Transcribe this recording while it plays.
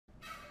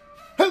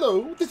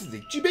Hello, this is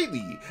H.G.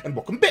 Bailey, and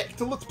welcome back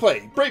to Let's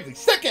Play Bravely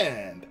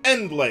 2nd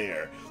End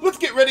Layer. Let's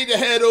get ready to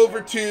head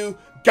over to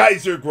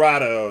Geyser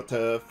Grotto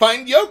to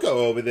find Yoko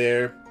over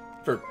there,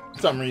 for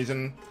some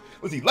reason.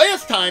 Let's see,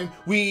 last time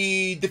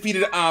we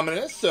defeated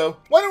Ominous, so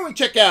why don't we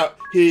check out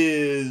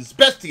his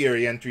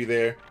bestiary entry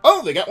there.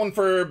 Oh, they got one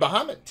for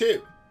Bahamut,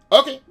 too.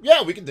 Okay,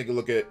 yeah, we can take a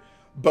look at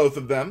both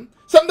of them.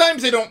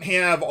 Sometimes they don't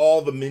have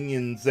all the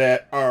minions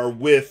that are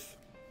with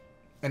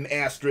an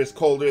asterisk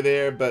holder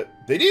there, but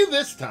they do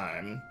this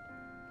time.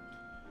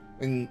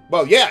 And,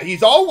 well, yeah,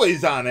 he's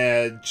always on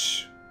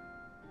edge.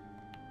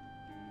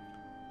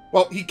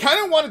 Well, he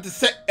kind of wanted to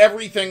set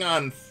everything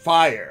on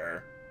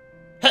fire.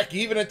 Heck,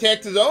 he even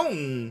attacked his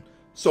own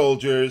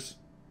soldiers.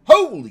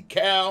 Holy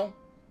cow.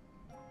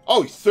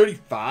 Oh, he's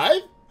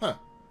 35? Huh.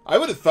 I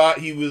would have thought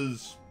he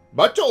was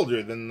much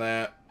older than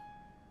that.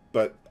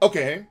 But,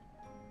 okay.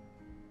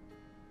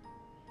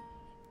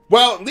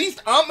 Well, at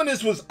least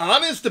Ominous was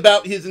honest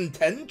about his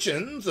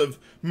intentions of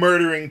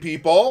murdering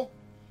people.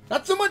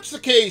 Not so much the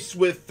case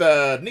with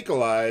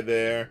Nikolai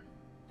there.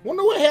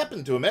 Wonder what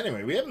happened to him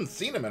anyway. We haven't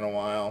seen him in a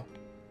while.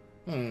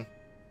 What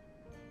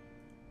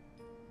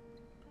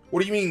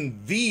do you mean,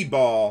 the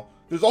ball?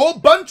 There's a whole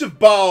bunch of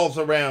balls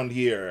around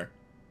here.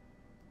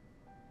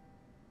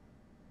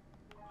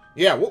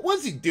 Yeah, what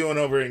was he doing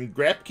over in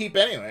Grapkeep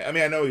anyway? I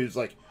mean, I know he was,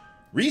 like,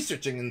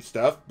 researching and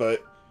stuff,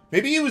 but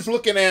maybe he was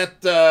looking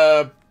at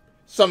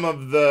some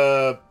of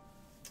the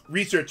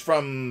research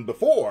from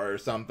before or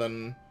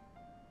something.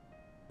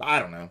 I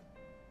don't know.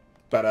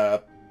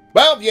 But,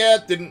 well, yeah,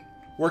 it didn't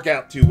work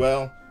out too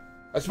well.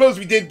 I suppose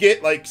we did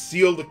get, like,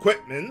 sealed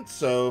equipment,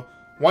 so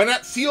why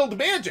not sealed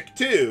magic,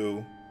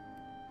 too?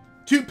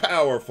 Too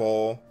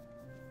powerful.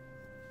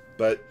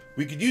 But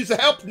we could use the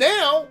help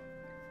now.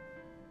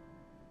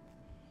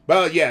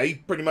 Well, yeah, he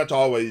pretty much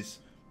always...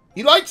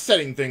 He likes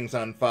setting things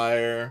on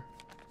fire.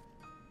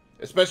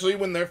 Especially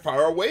when they're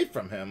far away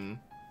from him.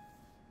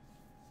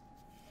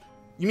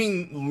 You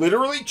mean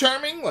literally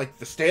charming? Like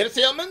the status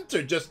ailment?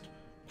 Or just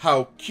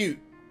how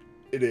cute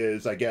it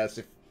is, I guess,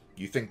 if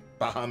you think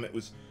Bahamut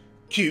was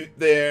cute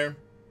there.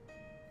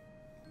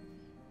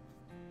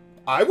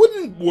 I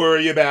wouldn't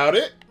worry about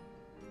it.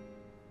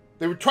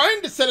 They were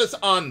trying to set us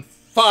on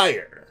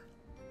fire.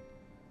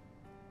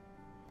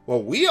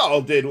 Well, we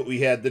all did what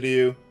we had to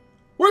do.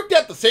 Worked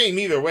out the same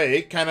either way.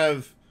 It kind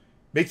of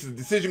makes the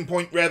decision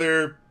point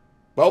rather,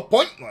 well,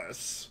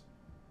 pointless.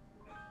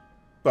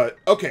 But,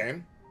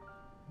 okay.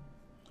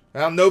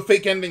 Well, no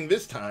fake ending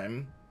this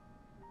time.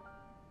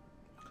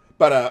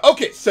 But,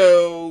 okay,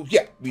 so,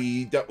 yeah,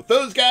 we dealt with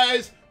those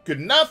guys.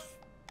 Good enough.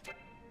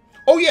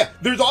 Oh, yeah,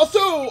 there's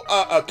also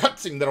a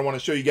cutscene that I want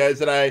to show you guys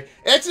that I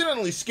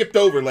accidentally skipped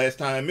over last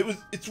time.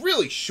 It's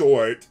really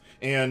short,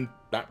 and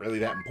not really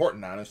that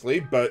important, honestly,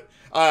 but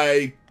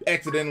I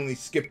accidentally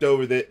skipped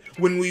over that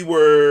when we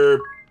were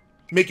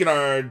making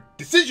our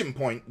decision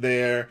point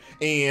there,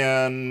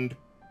 and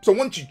so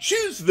once you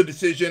choose the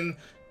decision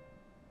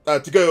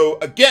to go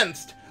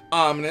against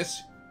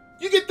Ominous,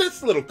 you get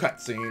this little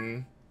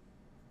cutscene.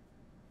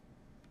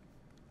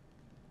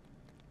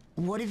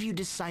 What have you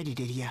decided,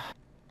 Edea?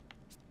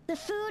 The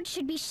food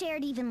should be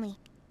shared evenly.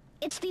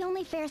 It's the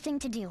only fair thing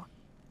to do.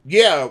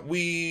 Yeah,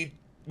 we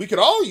could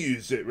all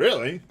use it,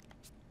 really.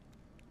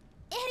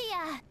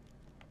 Edea!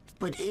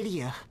 But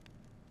Edea...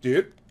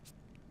 Dude,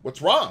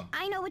 what's wrong?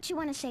 I know what you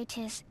want to say,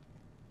 Tiz.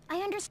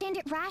 I understand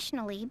it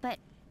rationally, but...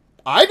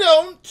 I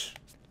don't!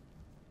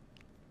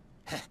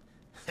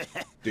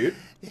 Dude?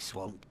 This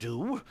won't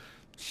do.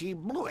 She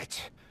blew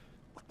it.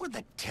 What with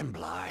the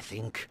Templar, I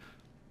think.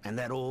 And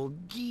that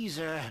old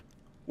geezer.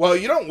 Well,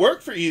 you don't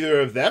work for either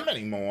of them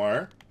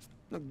anymore.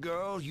 The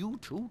girl you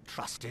two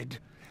trusted.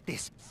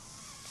 This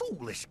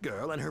foolish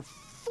girl and her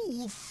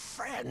fool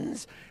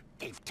friends.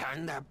 They've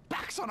turned their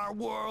backs on our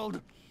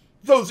world.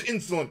 Those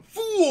insolent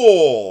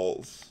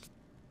fools!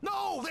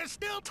 No, there's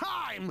still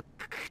time.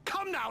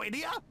 Come now,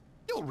 Edea.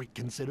 You'll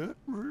reconsider,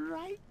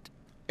 right?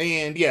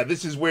 And yeah,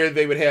 this is where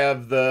they would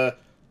have the,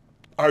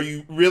 are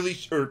you really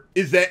sure,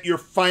 is that your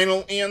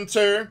final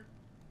answer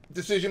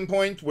decision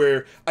point,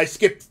 where I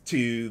skipped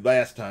to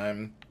last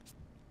time.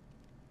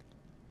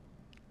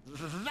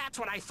 That's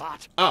what I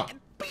thought. Oh.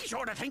 Be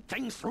sure to think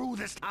things through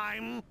this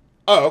time.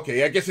 Oh,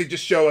 okay, I guess they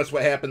just show us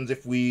what happens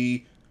if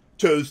we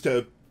chose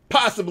to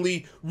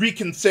possibly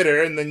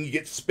reconsider, and then you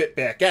get spit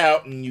back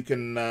out, and you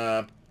can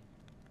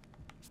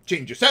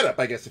change your setup,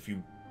 I guess, if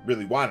you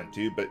really wanted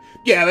to, but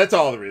yeah, that's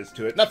all there is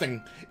to it.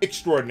 Nothing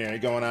extraordinary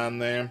going on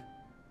there.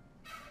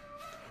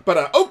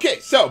 But,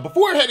 okay, so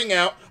before heading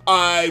out,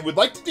 I would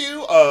like to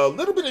do a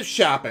little bit of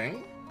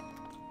shopping.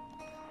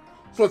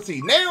 So let's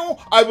see, now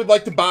I would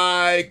like to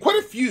buy quite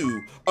a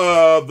few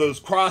of those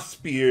cross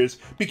spears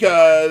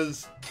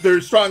because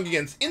they're strong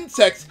against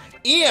insects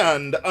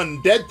and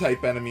undead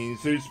type enemies.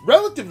 There's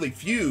relatively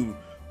few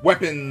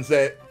weapons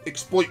that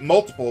exploit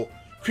multiple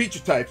creature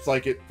types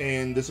like it,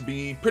 and this will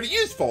be pretty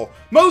useful.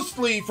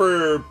 Mostly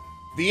for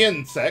the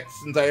insects,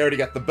 since I already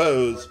got the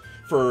bows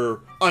for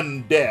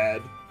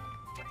undead.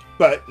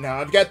 But now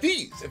I've got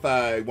these, if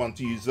I want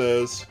to use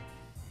those.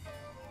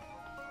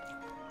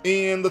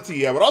 And let's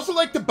see, I would also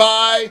like to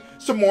buy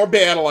some more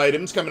battle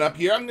items coming up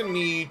here. I'm going to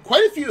need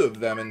quite a few of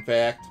them, in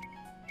fact.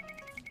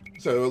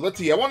 So let's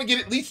see, I want to get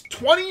at least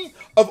 20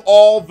 of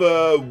all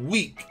the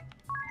weak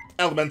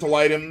elemental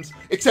items,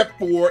 except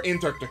for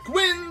Antarctic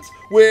Winds,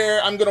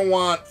 where I'm going to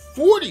want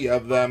 40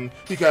 of them,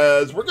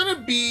 because we're going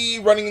to be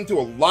running into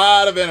a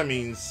lot of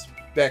enemies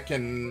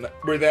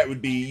where that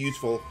would be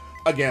useful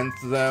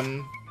against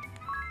them.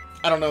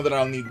 I don't know that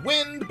I'll need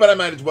wind, but I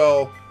might as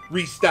well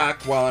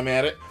restock while I'm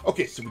at it.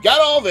 Okay, so we got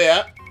all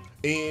that,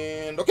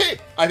 and okay,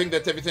 I think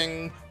that's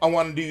everything I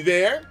want to do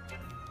there.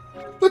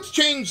 Let's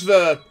change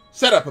the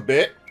setup a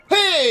bit.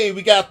 Hey,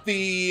 we got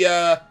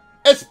the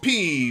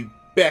SP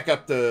back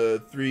up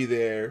to 3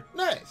 there.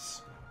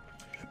 Nice.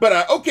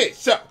 But, okay,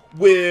 so,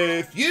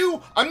 with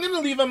you, I'm going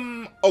to leave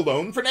him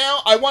alone for now.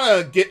 I want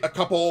to get a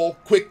couple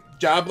quick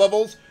job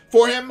levels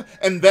for him,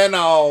 and then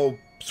I'll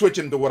switch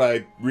him to what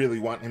I really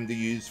want him to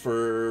use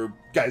for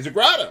Geyser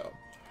Grotto.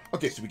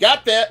 Okay, so we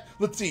got that.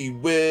 Let's see,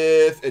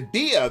 with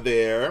Edea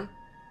there,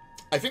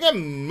 I think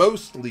I'm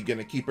mostly going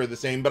to keep her the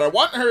same, but I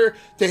want her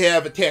to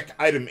have attack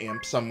item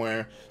amp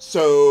somewhere.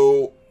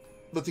 So,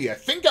 let's see, I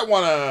think I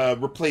want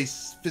to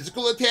replace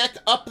physical attack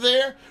up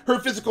there. Her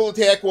physical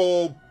attack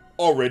will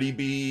already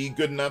be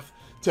good enough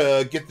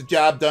to get the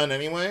job done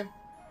anyway.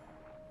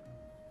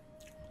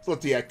 So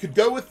let's see, I could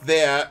go with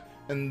that,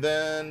 and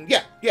then,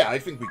 yeah, I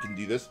think we can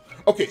do this.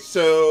 Okay,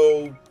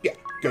 so, yeah,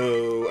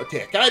 go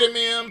attack item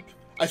amp.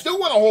 I still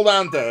want to hold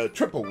on to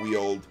triple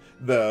wield,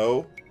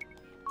 though.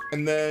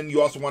 And then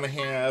you also want to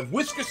have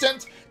Whisker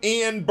sense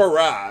and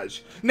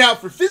Barrage. Now,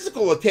 for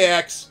physical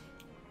attacks,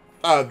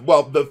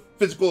 well, the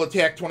physical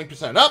attack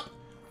 20% up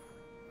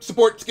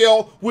support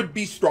skill would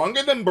be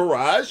stronger than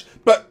Barrage,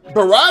 but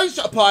Barrage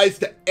applies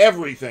to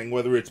everything,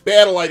 whether it's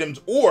battle items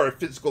or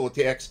physical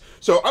attacks.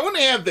 So I want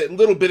to have that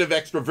little bit of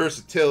extra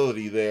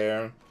versatility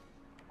there.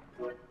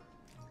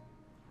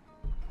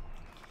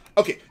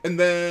 Okay, and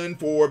then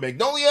for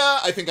Magnolia,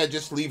 I think I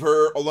just leave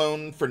her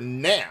alone for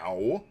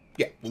now.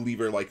 Yeah, we'll leave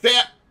her like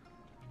that.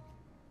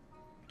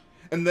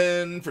 And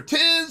then for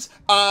Tiz,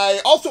 I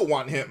also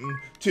want him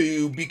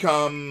to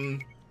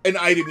become an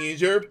item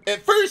user.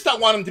 At first, I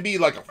want him to be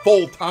like a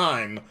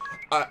full-time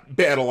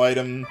battle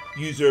item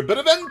user, but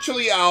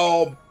eventually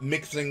I'll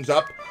mix things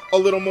up a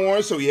little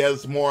more so he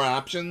has more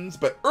options.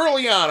 But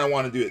early on, I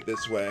want to do it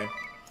this way.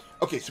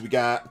 Okay, so we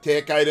got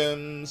attack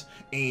items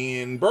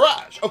and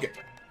Barrage. Okay.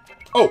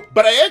 Oh,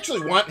 but I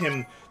actually want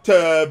him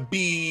to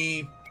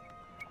be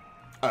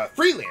a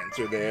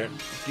Freelancer there.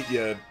 Get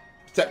you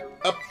set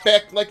up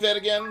back like that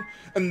again.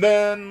 And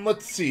then,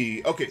 let's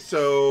see. Okay,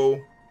 so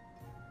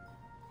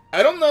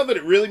I don't know that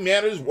it really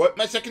matters what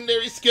my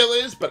secondary skill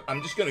is, but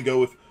I'm just going to go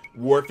with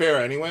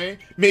Warfare anyway.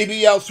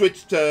 Maybe I'll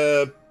switch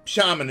to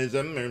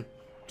Shamanism or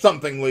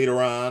something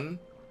later on.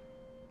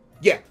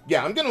 Yeah,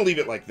 I'm going to leave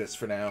it like this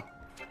for now.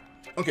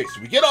 Okay,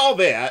 so we get all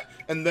that,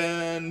 and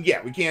then,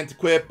 yeah, we can't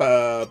equip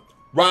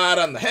Rod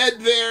on the head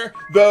there,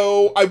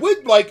 though I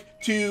would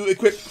like to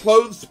equip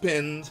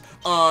Clothespins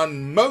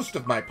on most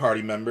of my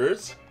party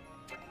members.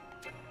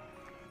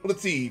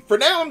 Let's see, for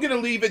now I'm going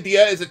to leave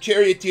Edea as a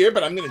charioteer,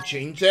 but I'm going to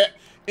change that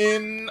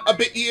in a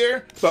bit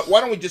here. But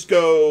why don't we just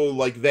go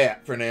like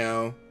that for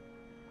now?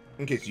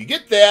 Okay, so you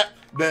get that,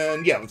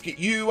 then yeah, let's get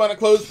you on a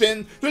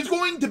Clothespin. There's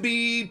going to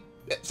be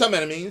some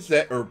enemies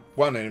that, or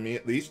one enemy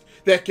at least,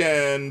 that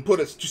can put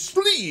us to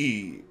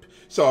sleep.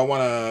 So I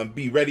want to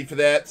be ready for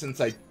that since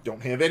I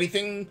don't have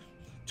anything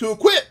to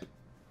equip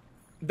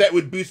that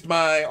would boost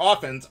my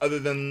offense other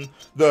than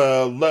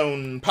the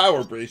lone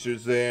power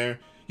bracers there.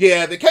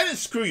 Yeah, they kind of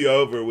screw you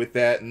over with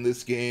that in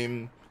this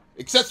game.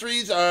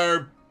 Accessories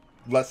are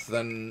less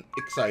than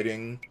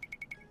exciting.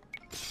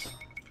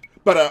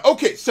 But,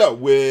 okay, so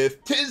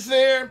with Tiz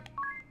there,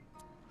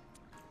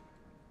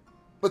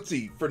 let's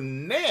see, for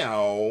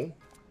now,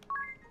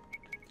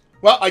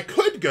 well, I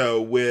could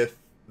go with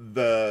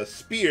the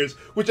spears,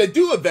 which I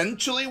do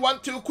eventually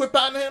want to equip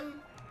on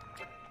him.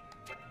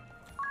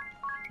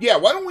 Yeah,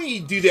 why don't we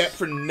do that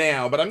for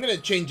now, but I'm going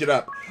to change it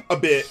up a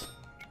bit,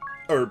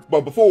 or,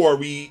 well, before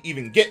we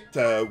even get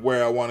to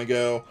where I want to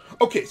go.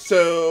 Okay,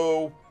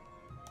 so,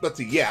 let's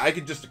see, yeah, I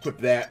could just equip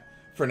that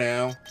for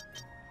now.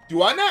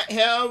 Do I not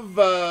have,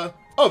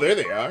 oh, there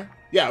they are.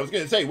 Yeah, I was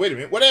going to say, wait a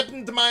minute, what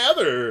happened to my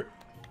other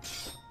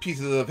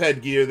pieces of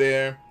headgear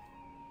there?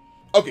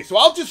 Okay, so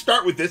I'll just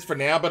start with this for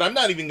now, but I'm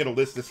not even going to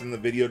list this in the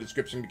video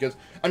description because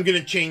I'm going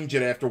to change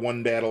it after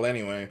one battle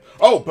anyway.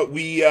 Oh, but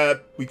we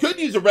could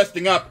use a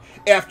resting up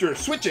after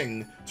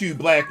switching to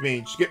Black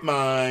Mage to get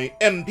my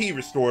MP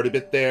restored a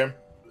bit there.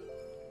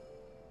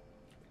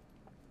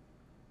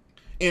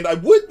 And I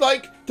would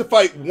like to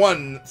fight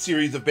one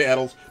series of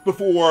battles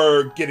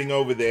before getting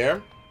over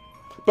there.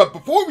 But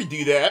before we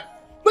do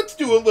that, let's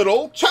do a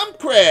little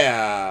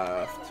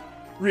Chompcraft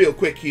real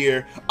quick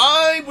here.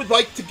 I would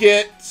like to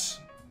get...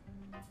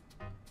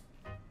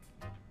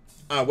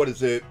 what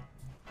is it?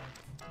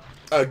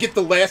 Get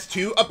the last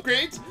two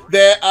upgrades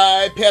that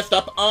I passed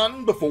up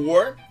on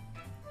before.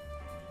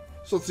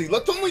 So let's see,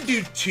 let's only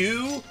do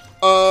 2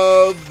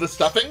 of the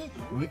stuffing.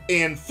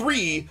 and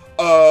 3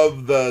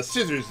 of the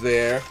scissors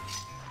there.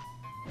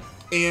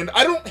 And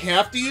I don't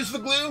have to use the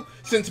glue,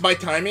 since my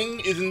timing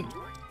isn't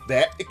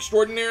that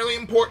extraordinarily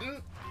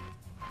important.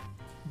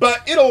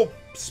 But it'll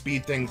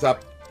speed things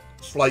up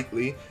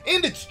slightly,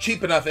 and it's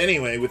cheap enough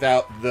anyway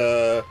without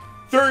the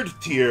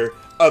 3rd tier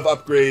of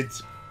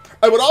upgrades.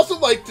 I would also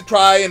like to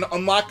try and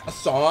unlock a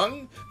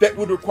song that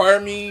would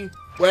require me,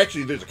 well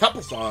actually there's a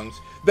couple songs,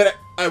 that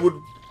I would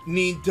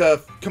need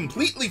to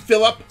completely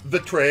fill up the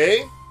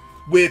tray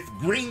with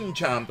green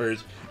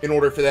chompers in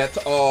order for that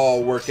to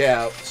all work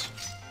out.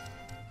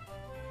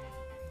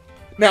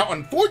 Now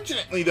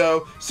unfortunately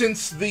though,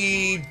 since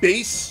the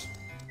base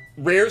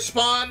rare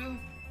spawn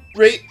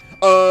rate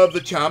of the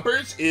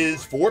chompers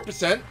is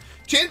 4%,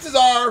 chances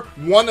are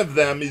one of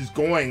them is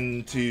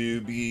going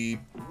to be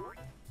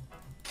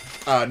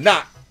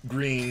not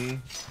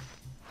green.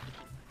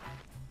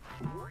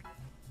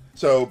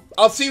 So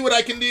I'll see what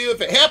I can do.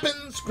 If it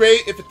happens,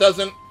 great. If it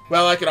doesn't,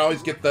 well, I can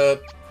always get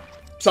the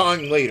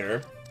song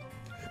later.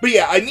 But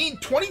yeah, I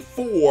need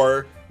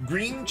 24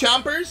 green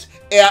chompers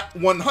at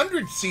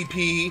 100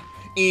 CP,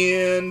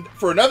 and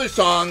for another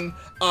song,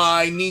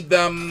 I need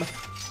them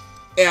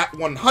at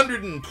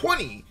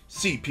 120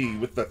 CP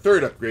with the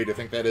 3rd upgrade, I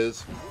think that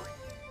is.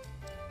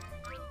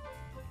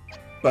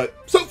 But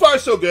so far,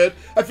 so good.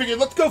 I figured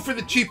let's go for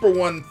the cheaper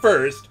one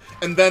first,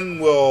 and then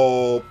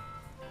we'll...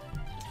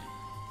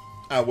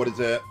 what is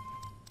it?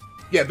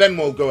 Yeah, then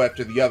we'll go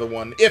after the other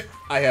one, if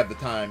I have the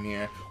time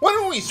here. Why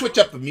don't we switch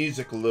up the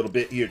music a little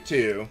bit here,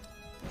 too?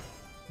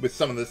 With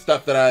some of the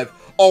stuff that I've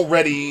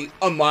already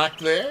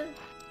unlocked there.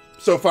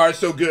 So far,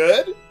 so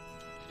good.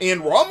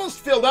 And we're almost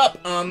filled up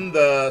on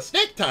the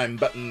snack time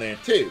button there,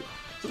 too.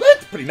 So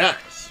that's pretty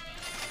nice.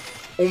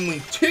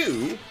 Only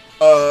 2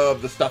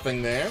 of the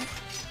stuffing there.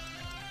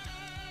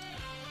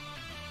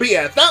 But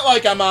yeah, it's not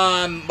like I'm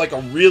on like a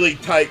really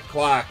tight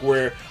clock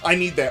where I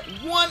need that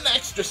 1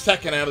 extra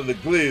second out of the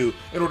glue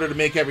in order to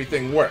make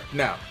everything work.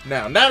 No,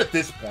 not at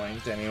this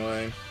point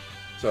anyway.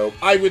 So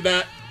I would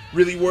not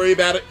really worry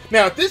about it.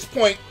 Now at this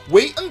point,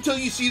 wait until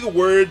you see the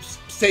words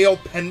sale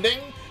pending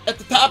at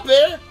the top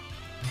there.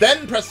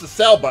 Then press the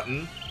sell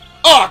button.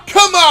 Oh,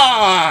 come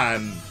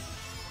on!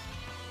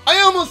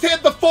 I almost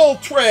had the full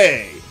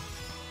tray.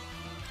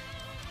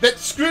 That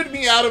screwed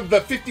me out of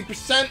the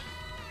 50%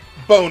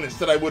 bonus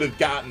that I would have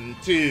gotten,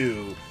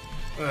 too.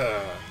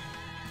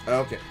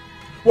 Okay.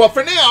 Well,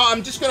 for now,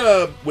 I'm just going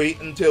to wait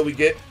until we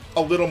get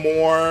a little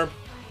more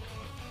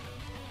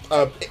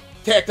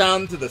tacked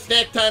on to the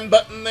snack time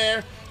button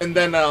there, and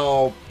then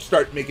I'll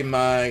start making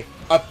my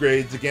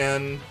upgrades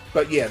again.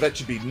 But yeah, that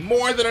should be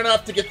more than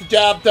enough to get the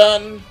job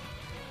done.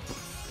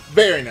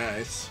 Very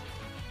nice.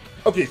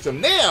 Okay, so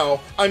now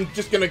I'm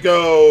just going to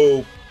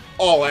go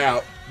all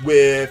out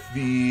with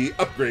the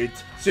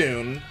upgrades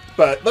soon.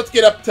 But let's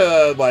get up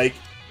to, like,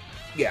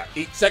 yeah,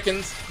 8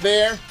 seconds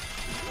there.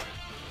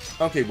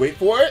 Okay, wait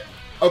for it.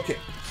 Okay,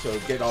 so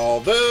get all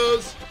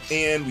those,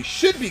 and we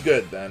should be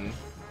good then.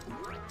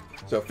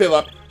 So fill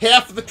up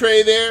half of the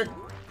tray there.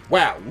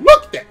 Wow,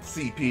 look at that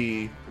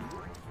CP.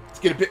 Let's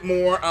get a bit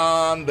more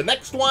on the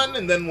next one,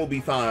 and then we'll be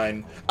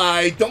fine.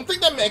 I don't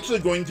think I'm actually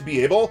going to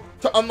be able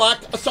to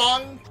unlock a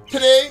song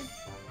today.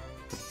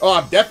 Oh,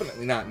 I'm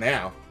definitely not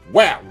now.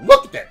 Wow,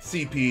 look at that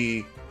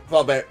CP with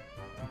all that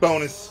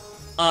bonus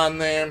on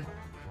there.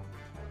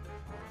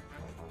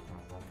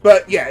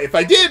 But yeah, if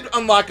I did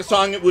unlock a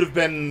song, it would have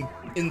been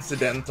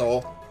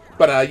incidental.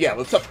 But yeah,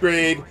 let's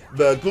upgrade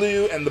the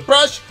glue and the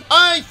brush.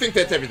 I think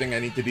that's everything I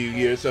need to do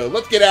here, so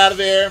let's get out of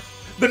there.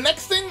 The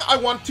next thing I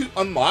want to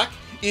unlock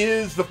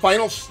is the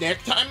final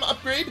snack time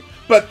upgrade,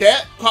 but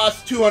that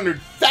costs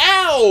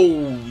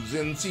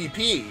 200,000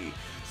 CP.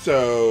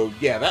 So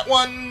yeah, that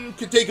one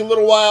could take a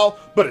little while,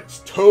 but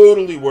it's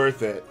totally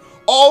worth it.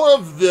 All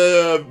of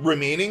the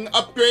remaining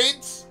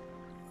upgrades,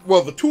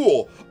 well, the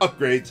tool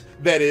upgrades,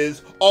 that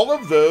is, all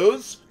of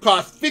those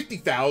cost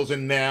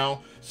 50,000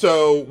 now.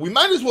 So we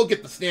might as well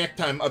get the snack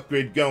time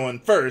upgrade going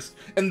first,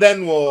 and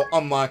then we'll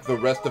unlock the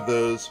rest of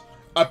those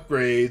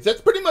upgrades.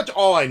 That's pretty much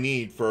all I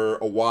need for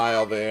a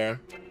while there.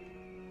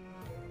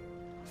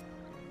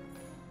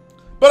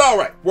 But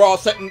alright, we're all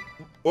set and...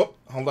 Whoop,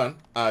 hold on.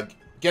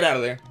 Get out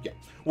of there. Yeah.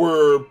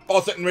 We're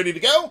all set and ready to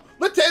go.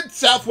 Let's head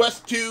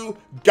southwest to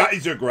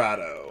Geyser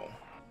Grotto.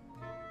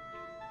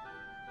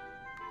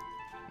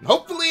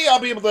 Hopefully I'll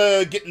be able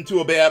to get into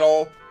a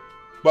battle,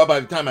 well, by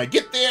the time I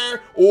get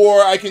there,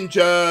 or I can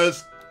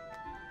just,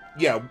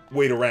 yeah,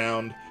 wait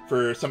around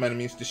for some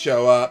enemies to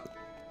show up.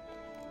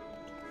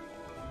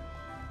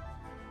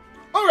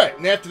 Alright,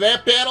 and after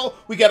that battle,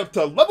 we got up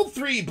to level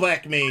 3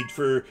 Black Mage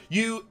for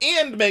you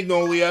and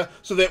Magnolia,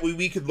 so that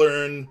we could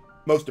learn,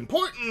 most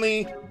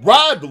importantly,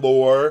 Rod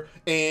lore,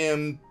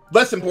 and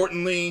less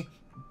importantly,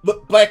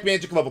 Black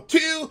Magic level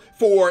 2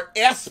 for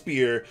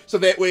Aspire, so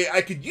that way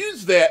I could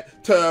use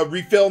that to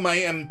refill my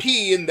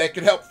MP, and that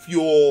could help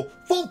fuel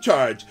full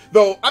charge.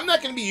 Though I'm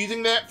not going to be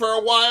using that for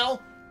a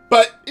while,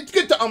 but it's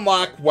good to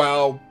unlock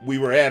while we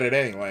were at it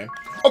anyway.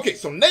 Okay,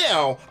 so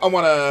now I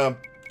want to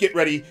get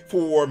ready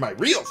for my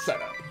real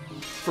setup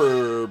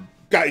for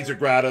Geyser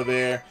Grotto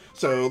there.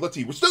 So let's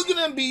see. We're still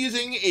going to be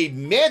using a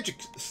magic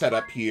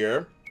setup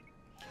here.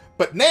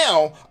 But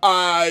now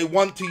I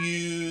want to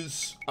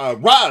use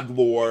Rod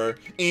Lore.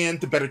 And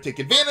to better take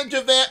advantage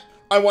of that,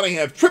 I want to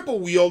have triple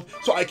wield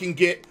so I can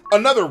get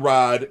another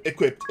rod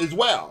equipped as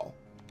well.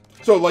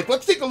 So, like,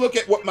 let's take a look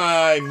at what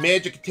my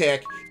magic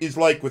attack is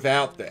like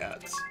without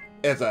that.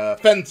 As a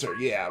fencer,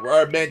 yeah,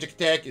 our magic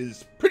attack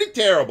is pretty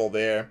terrible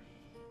there.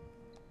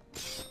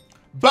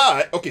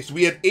 But, okay, so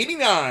we had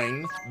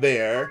 89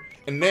 there,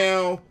 and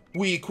now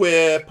we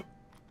equip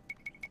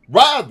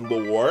Rod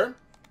Lore.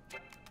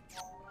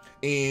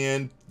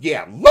 And,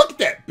 yeah, look at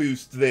that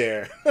boost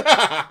there.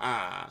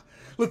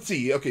 Let's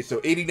see, okay,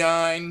 so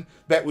 89,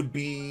 that would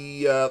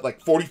be,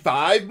 like,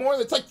 45 more?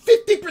 That's like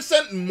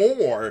 50%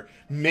 more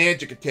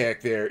magic attack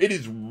there. It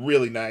is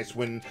really nice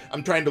when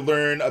I'm trying to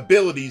learn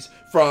abilities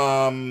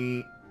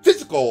from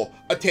physical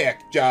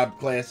attack job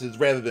classes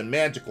rather than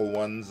magical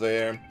ones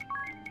there.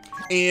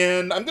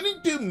 And I'm going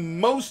to do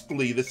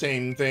mostly the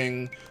same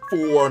thing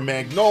for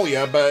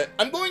Magnolia, but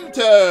I'm going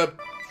to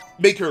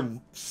make her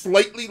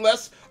slightly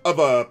less of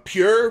a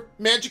pure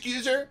magic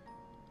user.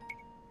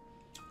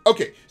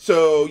 Okay,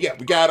 so yeah,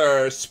 we got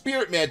our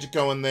spirit magic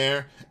going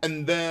there,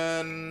 and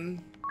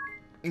then...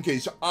 Okay,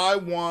 so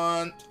I'm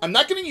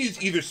not going to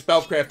use either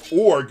Spellcraft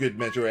or Good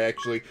Measure,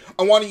 actually.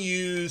 I want to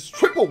use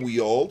Triple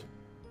Wield.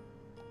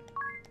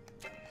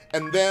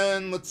 And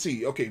then, let's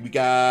see. Okay, we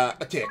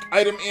got Attack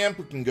Item Amp.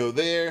 We can go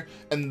there.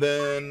 And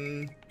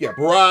then, yeah,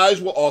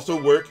 Barrage will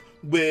also work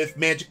with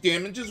magic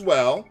damage as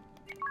well.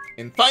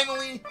 And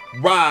finally,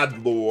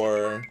 Rod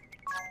Lore.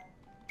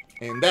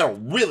 And that'll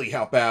really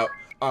help out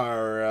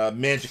our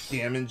magic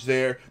damage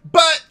there.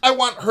 But I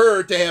want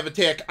her to have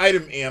Attack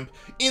Item Amp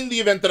in the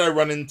event that I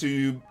run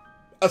into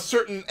a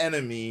certain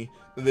enemy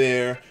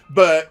there.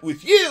 But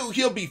with you,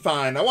 he'll be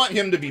fine. I want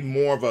him to be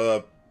more of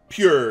a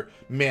pure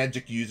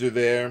magic user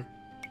there.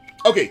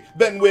 Okay,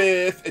 then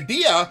with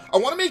Edea, I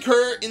want to make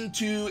her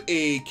into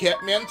a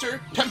Catmancer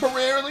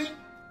temporarily.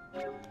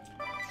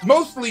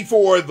 Mostly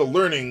for the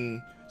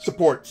learning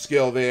support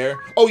skill there.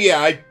 Oh yeah,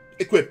 I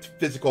equipped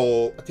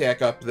physical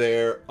attack up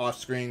there off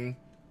screen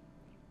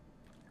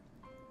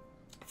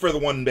for the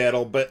one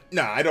battle, but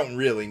nah, I don't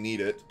really need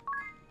it.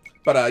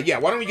 But yeah,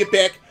 why don't we get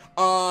back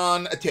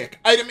on Attack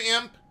Item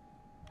Amp?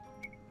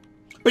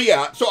 But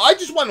yeah, so I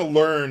just want to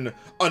learn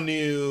a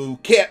new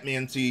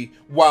Catmancy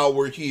while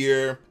we're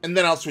here, and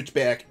then I'll switch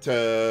back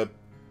to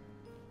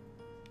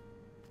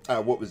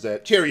what was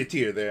that?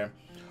 Charioteer there.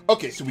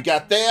 Okay, so we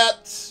got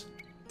that.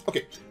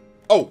 Okay.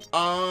 Oh,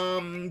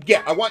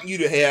 yeah, I want you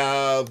to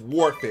have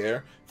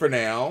Warfare for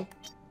now.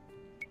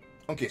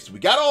 Okay, so we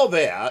got all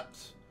that.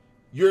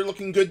 You're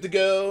looking good to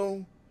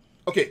go.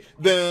 Okay,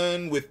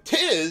 then with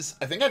Tiz,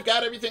 I think I've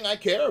got everything I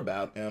care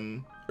about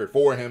him, or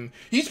for him.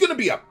 He's going to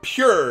be a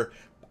pure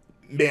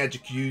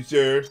magic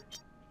user,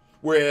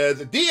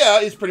 whereas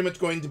Edea is pretty much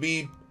going to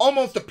be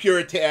almost a pure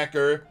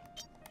attacker.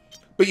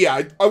 But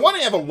yeah, I want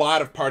to have a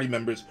lot of party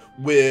members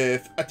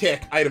with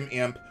Attack Item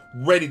Amp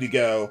ready to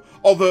go.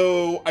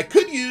 Although, I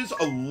could use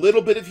a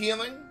little bit of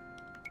healing.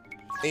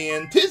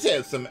 And Tiz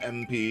has some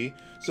MP,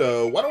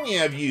 so why don't we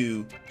have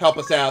you help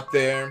us out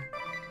there?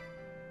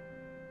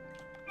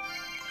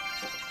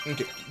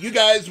 Okay, you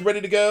guys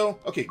ready to go?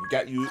 Okay, we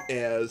got you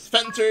as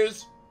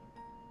fencers.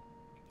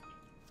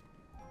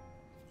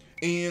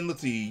 And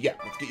let's see, yeah,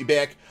 let's get you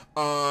back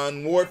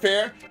on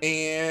Warfare.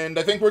 And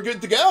I think we're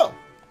good to go.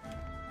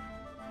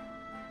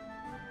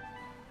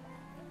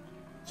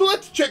 So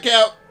let's check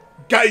out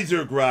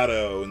Geyser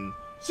Grotto and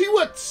see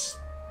what's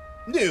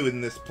new in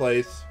this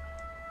place.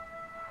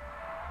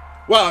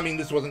 Well, I mean,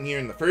 this wasn't here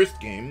in the first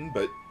game,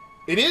 but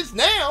it is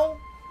now.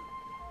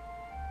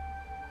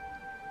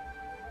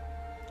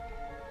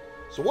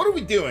 So what are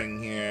we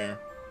doing here?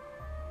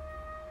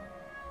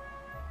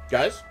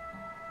 Guys?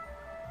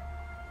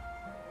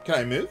 Can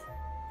I move?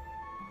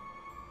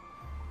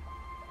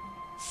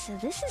 So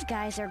this is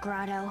Geyser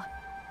Grotto.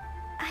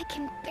 I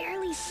can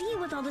barely see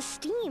with all the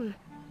steam.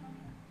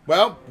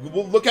 Well,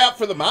 we'll look out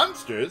for the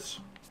monsters.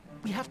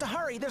 We have to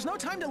hurry. There's no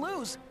time to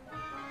lose.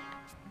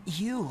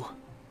 You.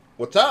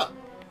 What's up?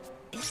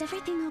 Is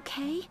everything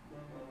okay?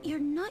 You're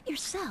not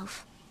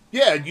yourself.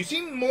 Yeah, you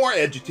seem more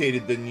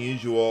agitated than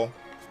usual.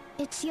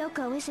 It's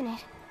Yoko, isn't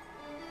it?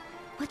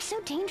 What's so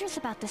dangerous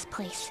about this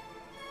place?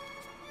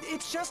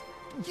 It's just,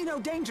 you know,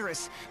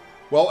 dangerous.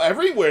 Well,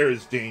 everywhere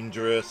is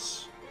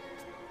dangerous.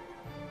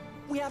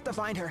 We have to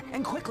find her,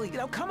 and quickly. You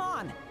know, come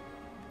on.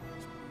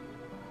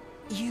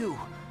 You.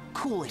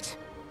 Cool it.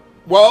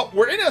 Well,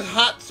 we're in a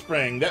hot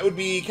spring. That would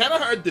be kind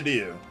of hard to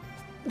do.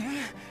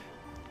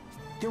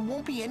 There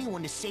won't be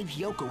anyone to save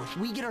Yoko if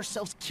we get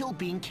ourselves killed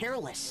being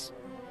careless.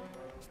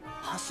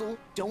 Hustle,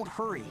 don't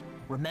hurry.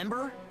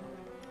 Remember?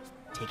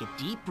 Take a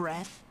deep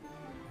breath,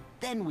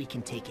 then we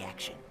can take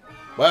action.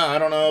 Well, I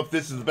don't know if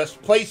this is the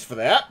best place for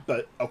that,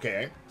 but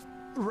okay.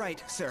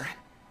 Right, sir.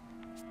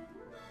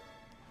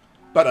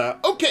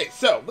 But, okay,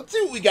 so, let's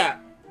see what we got.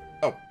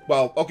 Oh,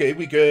 well, okay,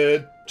 we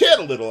could chat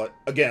a little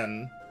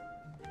again.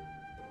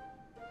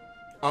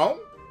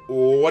 Oh?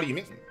 What do you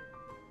mean?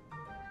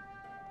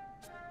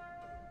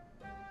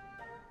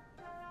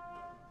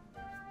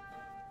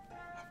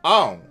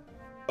 Oh.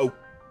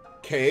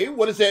 Okay,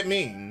 what does that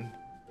mean?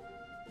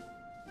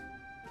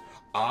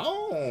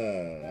 Oh,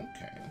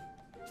 okay.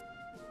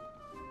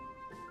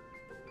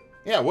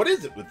 Yeah, what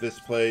is it with this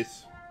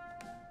place?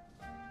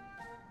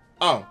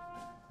 Oh.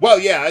 Well,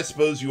 yeah, I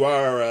suppose you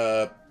are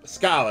a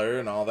scholar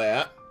and all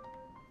that.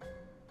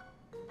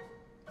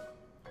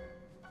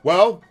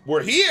 Well,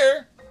 we're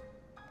here!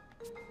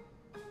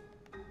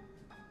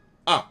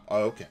 Oh,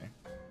 okay.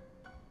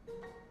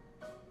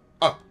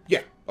 Oh,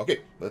 yeah.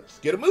 Okay, let's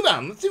get a move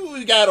on. Let's see what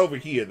we got over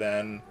here,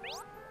 then.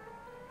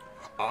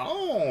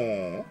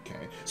 Oh,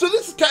 okay. So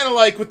this is kind of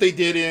like what they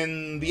did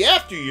in the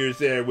after years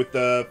there with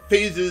the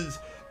phases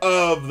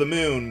of the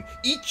moon.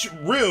 Each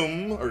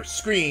room or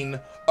screen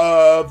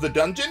of the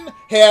dungeon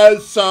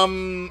has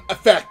some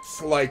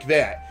effects like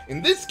that.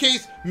 In this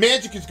case,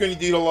 magic is going to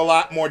deal a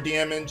lot more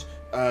damage.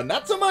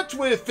 Not so much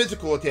with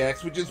physical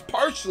attacks, which is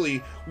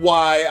partially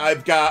why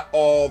I've got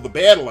all the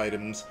battle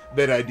items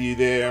that I do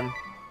there.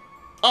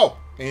 Oh,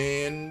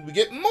 and we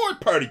get more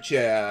party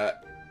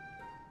chat.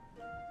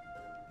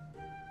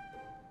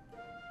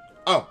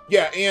 Oh,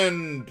 yeah,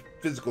 and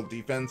physical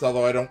defense,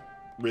 although I don't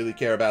really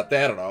care about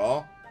that at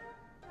all.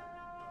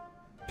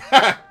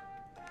 Ha!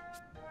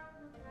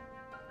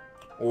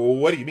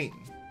 What do you mean?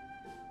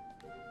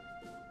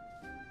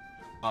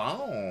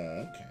 Oh,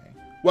 okay.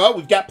 Well,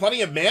 we've got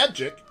plenty of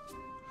magic.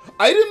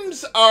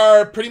 Items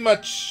are pretty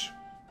much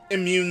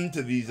immune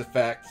to these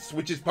effects,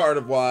 which is part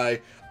of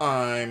why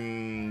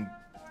I'm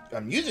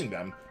using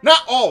them.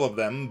 Not all of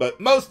them, but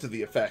most of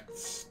the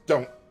effects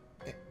don't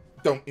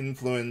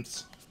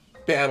influence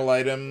battle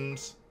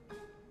items.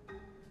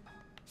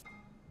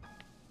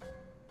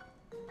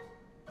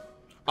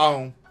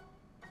 Oh.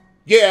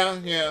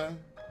 Yeah.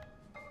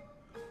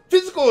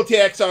 Physical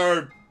attacks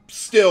are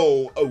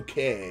still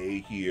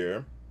okay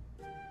here.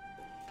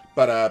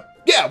 But,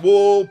 yeah,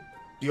 we'll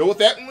deal with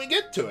that when we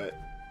get to it.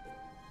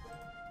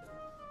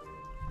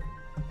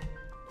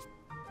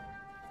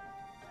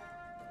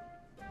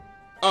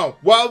 Oh,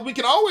 well, we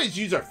can always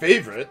use our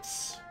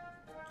favorites.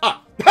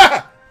 Ah,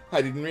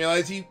 I didn't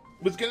realize he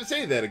was going to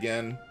say that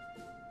again.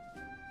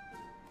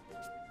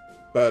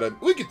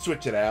 But we could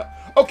switch it out.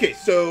 Okay,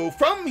 so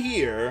from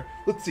here,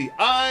 let's see.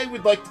 I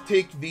would like to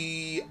take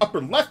the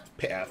upper left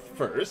path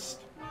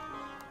first.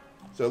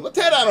 So let's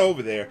head on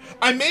over there.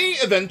 I may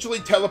eventually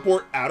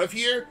teleport out of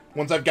here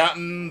once I've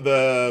gotten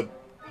the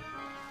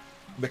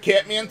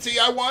Catmancer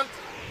I want.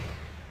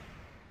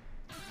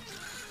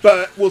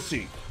 But we'll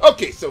see.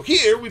 Okay, so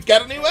here we've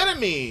got a new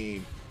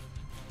enemy.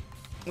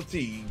 Let's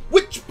see.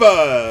 Witch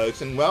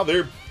bugs. And, well,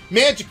 they're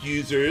magic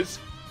users.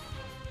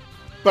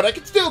 But I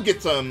can still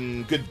get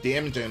some good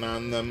damage in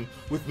on them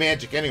with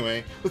magic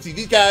anyway. Let's see.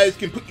 These guys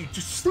can put you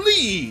to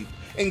sleep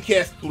and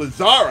cast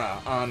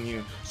Blizzara on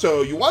you.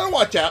 So you want to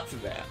watch out for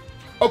that.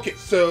 Okay,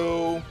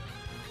 so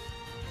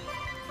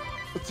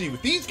let's see.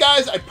 With these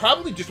guys, I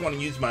probably just want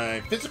to use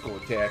my physical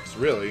attacks,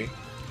 really.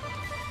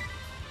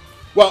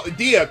 Well,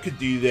 Edea could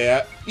do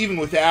that, even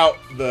without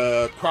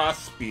the cross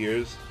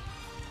spears.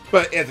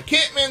 But as a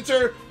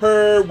Catmancer,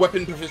 her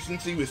weapon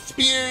proficiency with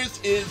spears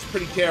is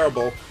pretty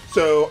terrible.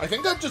 So I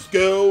think I'll just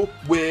go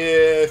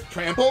with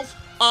tramples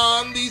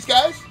on these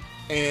guys,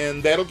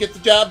 and that'll get the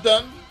job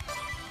done.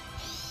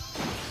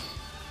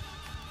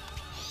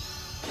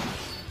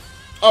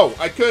 Oh,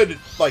 I could,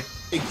 like,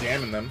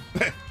 examine them.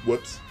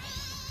 Whoops.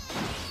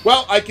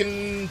 Well, I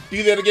can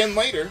do that again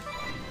later.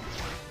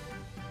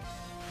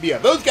 But yeah,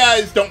 those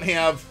guys don't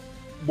have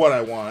what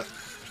I want.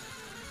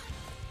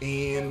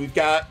 And we've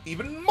got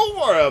even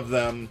more of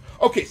them.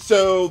 Okay,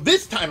 so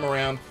this time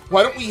around,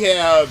 why don't we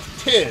have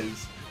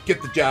Tiz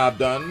get the job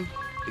done,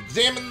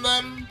 examine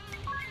them,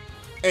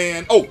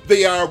 and, oh,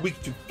 they are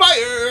weak to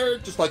fire,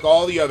 just like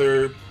all the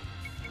other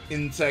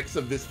insects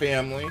of this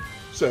family.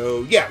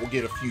 So, yeah, we'll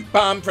get a few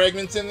bomb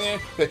fragments in there.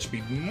 That should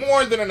be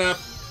more than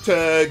enough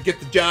to get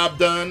the job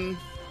done.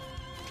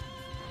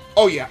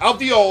 Oh, yeah, I'll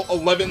deal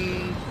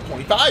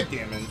 1125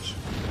 damage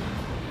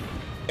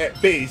at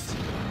base,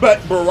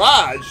 but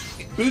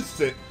Barrage boosts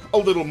it a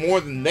little more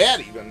than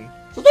that, even.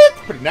 So that's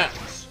pretty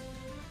nice.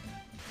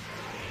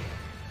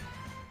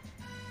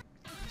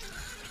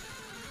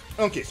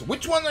 Okay, so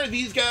which one are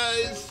these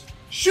guys?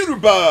 Shooter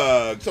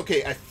bugs.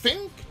 Okay, I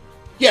think...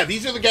 yeah,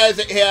 these are the guys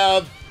that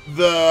have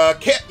the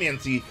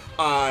Catmancer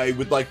I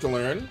would like to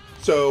learn.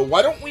 So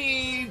why don't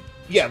we,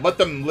 yeah, let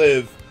them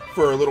live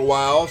for a little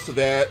while so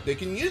that they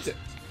can use it.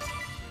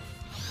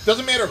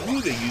 Doesn't matter who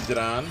they use it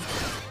on.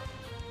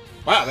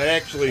 Wow, that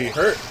actually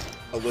hurt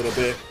a little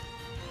bit.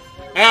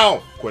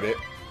 Ow! Quit it.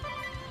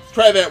 Let's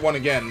try that one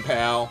again,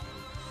 pal.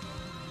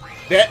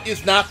 That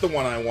is not the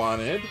one I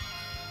wanted.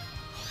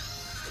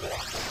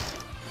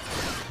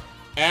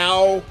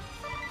 Ow.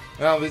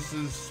 Well, this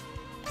is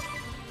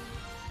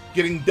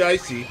getting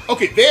dicey.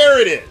 Okay, there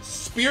it is.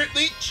 Spirit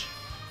Leech.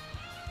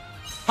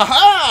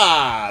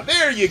 Haha!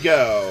 There you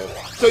go.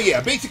 So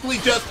yeah, basically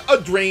just a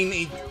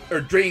drain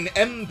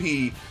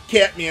MP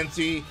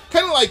Catmancer,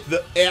 kind of like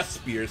the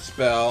Aspire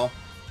spell.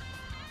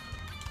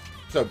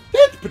 So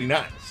that's pretty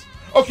nice.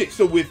 Okay,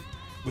 so with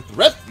with the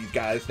rest of these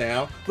guys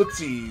now. Let's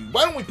see,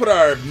 why don't we put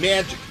our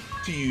magic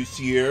to use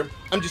here?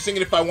 I'm just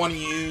thinking if I want to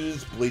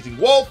use Blazing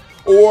Wolf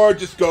or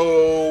just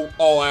go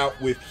all out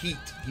with heat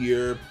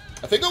here.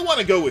 I think I want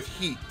to go with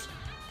heat.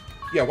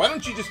 Yeah, why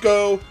don't you just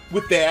go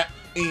with that?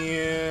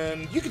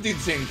 And you could do the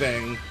same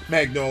thing,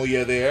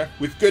 Magnolia there.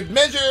 With good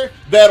measure,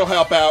 that'll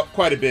help out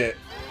quite a bit.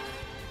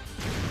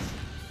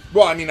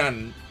 Well, I mean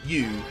on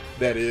you,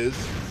 that is.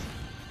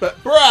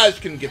 But Barrage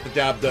can get the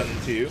job done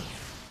too.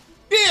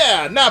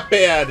 Yeah, not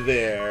bad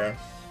there.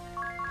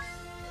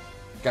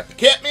 Got the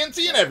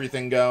Catmancer and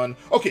everything going.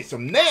 Okay, so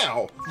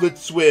now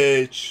let's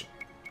switch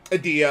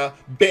Edea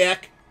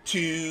back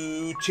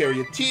to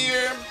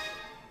Charioteer.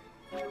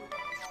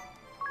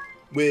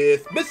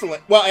 With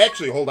Miscellany. Well,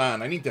 actually, hold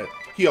on. I need to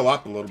heal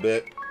up a little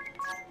bit.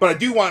 But I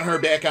do want her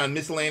back on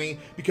Miscellany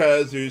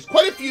because there's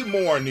quite a few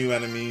more new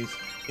enemies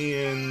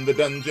in the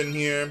dungeon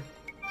here.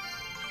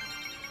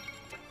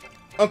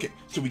 Okay,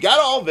 so we got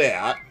all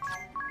that.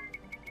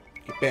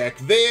 Get back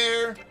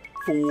there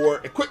for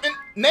equipment.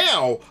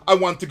 Now, I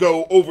want to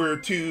go over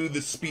to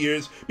the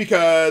spears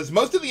because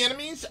most of the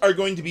enemies are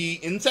going to be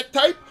insect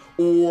type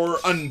or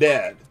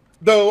undead.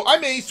 Though I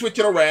may switch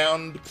it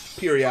around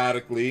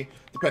periodically,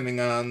 depending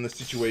on the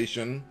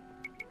situation.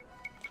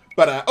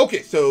 But,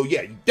 okay, so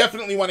yeah, you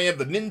definitely want to have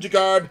the Ninja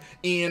Garb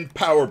and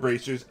Power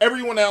Bracers.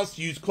 Everyone else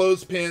use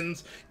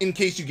Clothespins in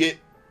case you get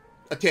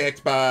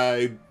attacked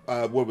by,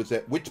 what was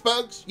that, Witch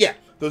Bugs? Yeah,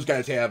 those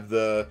guys have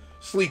the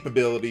sleep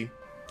ability.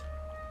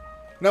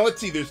 Now, let's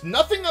see, there's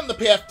nothing on the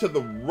path to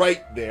the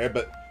right there,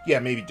 but yeah,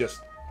 maybe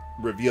just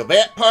reveal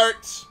that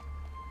part.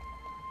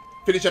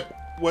 Finish up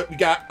what we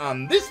got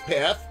on this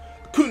path.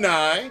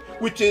 Kunai,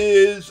 which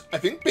is, I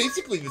think,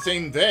 basically the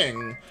same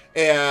thing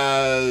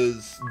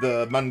as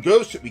the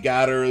Main-Gauche that we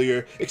got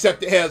earlier,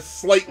 except it has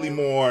slightly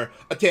more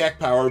attack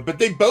power, but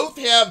they both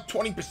have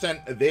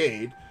 20%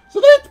 evade,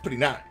 so that's pretty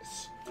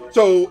nice.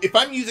 So if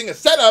I'm using a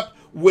setup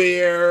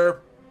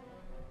where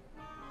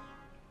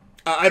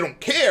I don't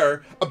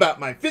care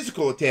about my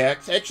physical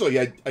attacks, actually,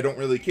 I don't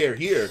really care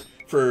here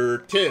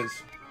for Tiz.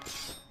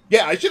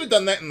 Yeah, I should have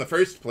done that in the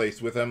first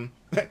place with him.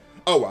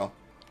 Oh well.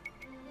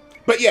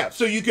 But yeah,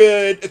 so you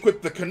could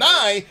equip the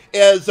kunai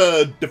as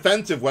a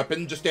defensive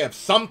weapon, just to have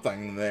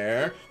something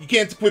there. You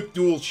can't equip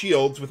dual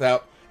shields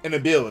without an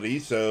ability,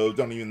 so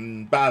don't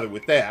even bother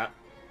with that.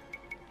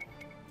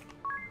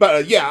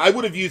 But yeah, I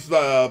would have used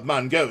the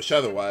Main-Gauche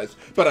otherwise.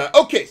 But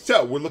okay,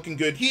 so we're looking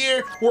good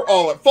here. We're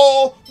all at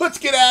full. Let's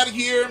get out of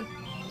here.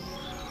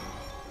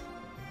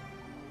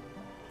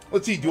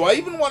 Let's see, do I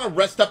even want to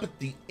rest up at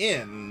the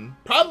inn?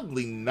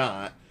 Probably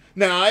not.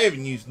 Now, I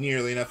haven't used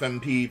nearly enough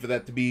MP for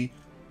that to be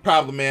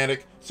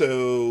problematic,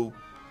 so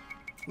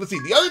let's see.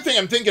 The other thing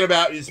I'm thinking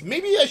about is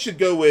maybe I should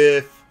go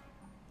with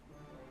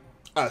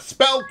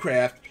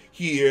Spellcraft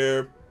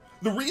here.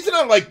 The reason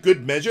I like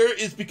Good Measure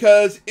is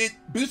because it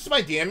boosts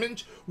my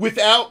damage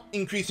without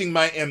increasing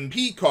my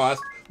MP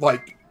cost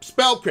like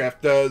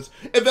Spellcraft does.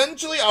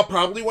 Eventually, I'll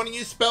probably want to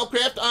use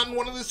Spellcraft on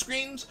one of the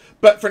screens,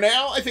 but for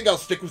now, I think I'll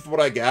stick with what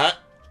I got.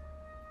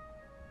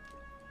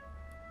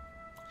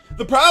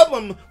 The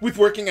problem with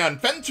working on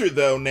Fencer,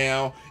 though,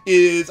 now,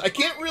 is I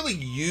can't really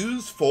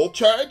use full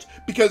charge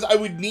because I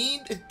would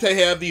need to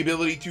have the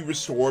ability to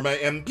restore my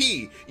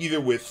MP,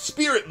 either with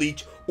Spirit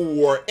Leech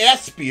or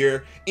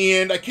Aspire,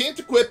 and I can't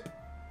equip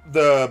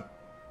the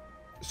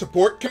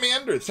support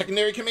command or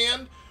secondary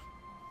command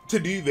to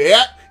do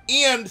that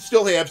and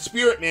still have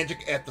Spirit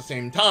Magic at the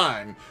same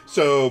time.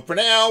 So, for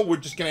now, we're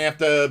just going to have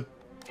to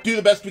do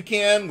the best we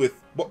can with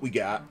what we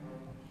got.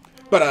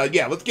 But,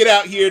 yeah, let's get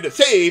out here to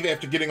save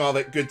after getting all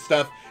that good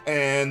stuff,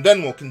 and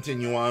then we'll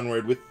continue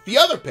onward with the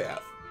other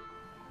path.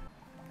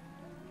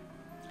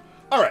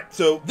 Alright,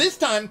 so this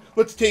time,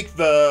 let's take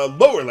the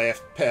lower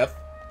left path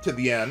to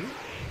the end.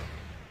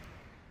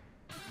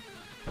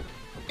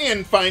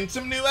 And find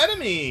some new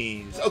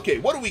enemies. Okay,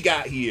 what do we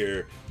got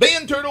here?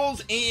 Land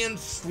Turtles and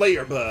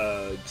Slayer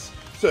Bugs.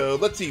 So,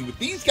 let's see, with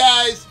these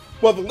guys,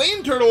 well, the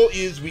Land Turtle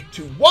is weak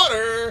to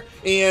water,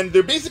 and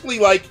they're basically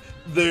like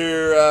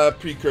their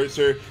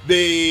precursor.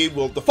 They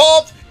will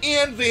default,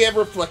 and they have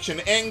reflection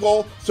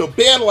angle, so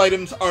battle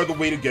items are the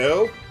way to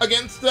go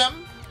against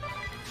them.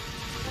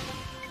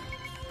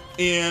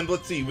 And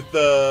let's see, with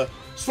the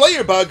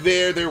Slayer Bug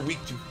there, they're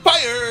weak to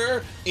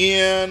fire,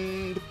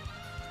 and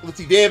let's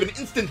see, they have an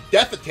instant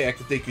death attack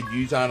that they could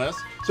use on us,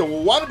 so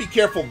we'll want to be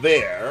careful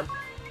there.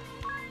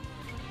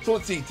 So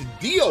let's see, to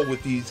deal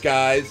with these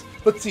guys,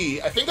 let's see,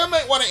 I think I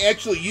might want to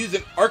actually use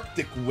an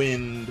Arctic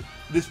Wind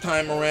this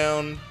time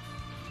around.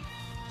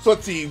 So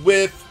let's see,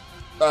 with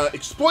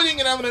exploiting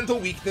an elemental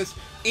weakness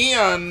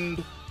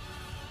and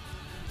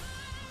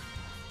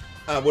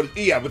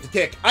with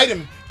attack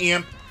item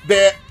amp,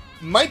 that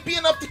might be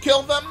enough to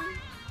kill them.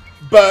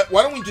 But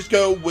why don't we just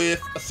go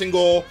with a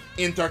single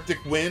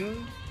Antarctic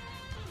Wind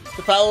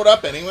to follow it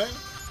up anyway,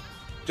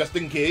 just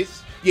in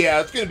case.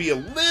 Yeah, it's going to be a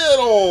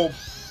little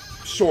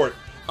short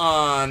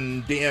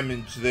on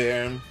damage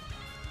there.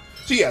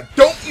 So yeah,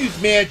 don't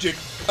use magic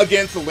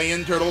against the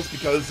Land Turtles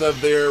because of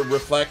their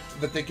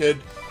reflect that they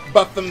could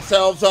buff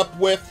themselves up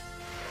with.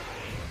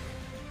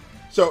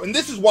 So, and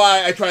this is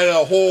why I try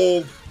to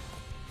hold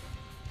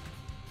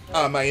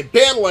my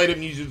battle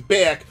item users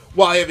back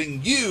while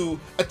having you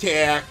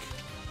attack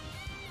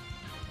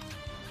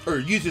or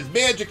use his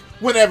magic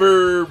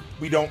whenever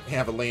we don't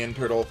have a land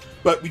turtle.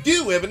 But we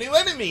do have a new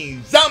enemy,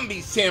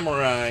 Zombie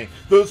Samurai.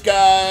 Those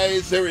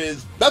guys, there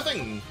is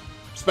nothing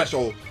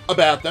special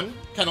about them.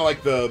 Kind of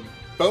like the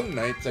Bone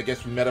Knights, I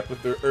guess we met up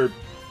with their, or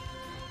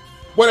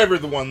whatever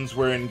the ones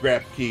were in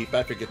Grap Keep.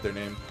 I forget their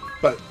name,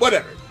 but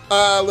whatever.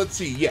 Let's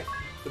see, yeah.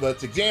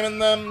 Let's examine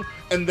them,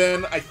 and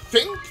then I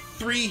think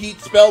 3 heat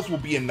spells will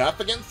be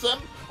enough against them.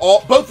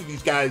 Both of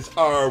these guys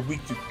are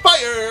weak to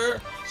fire,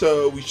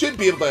 so we should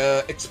be able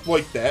to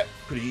exploit that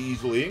pretty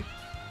easily.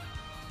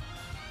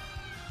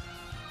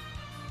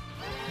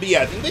 But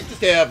yeah, I think they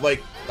just have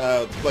like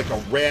a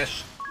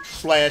rash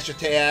slash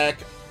attack.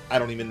 I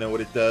don't even know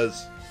what it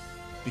does,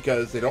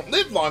 because they don't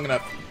live long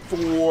enough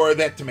for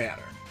that to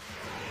matter.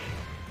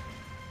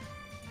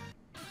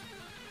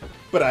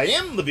 But I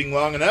am living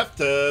long enough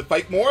to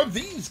fight more of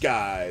these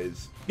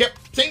guys. Yep,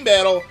 same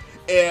battle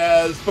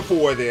as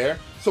before there.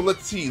 So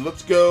let's see,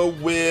 let's go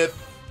with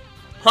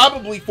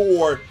probably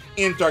 4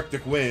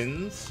 Antarctic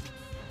Winds.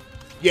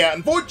 Yeah,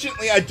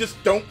 unfortunately, I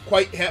just don't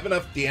quite have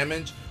enough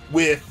damage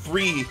with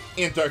 3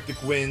 Antarctic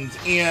Winds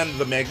and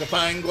the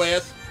Magnifying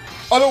Glass.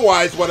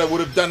 Otherwise, what I would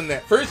have done in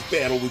that first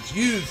battle was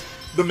use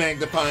the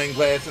Magnifying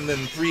Glass and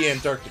then 3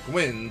 Antarctic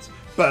Winds.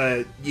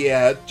 But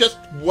yeah, it just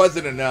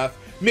wasn't enough.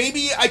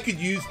 Maybe I could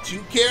use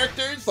 2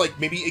 characters, like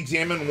maybe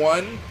examine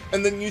 1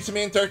 and then use some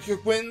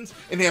Antarctic Winds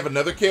and have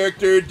another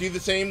character do the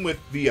same with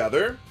the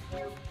other.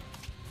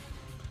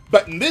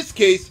 But in this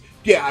case,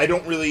 yeah, I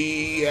don't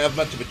really have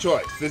much of a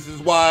choice. This is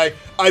why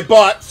I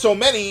bought so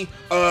many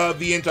of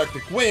the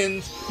Antarctic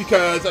Winds,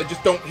 because I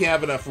just don't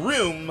have enough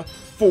room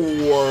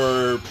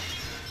for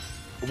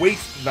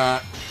waste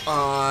knot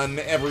on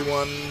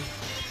everyone.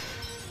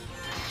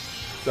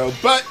 So,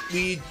 but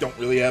we don't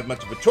really have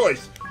much of a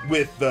choice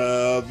with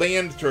the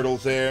land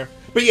turtles there.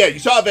 But yeah, you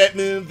saw that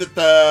move that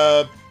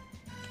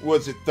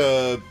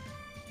the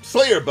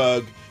Slayer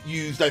Bug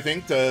used, I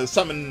think, to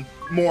summon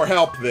more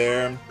help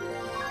there.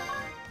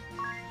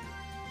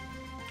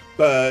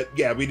 But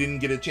yeah, we didn't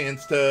get a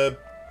chance to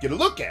get a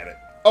look at it.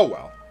 Oh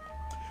well.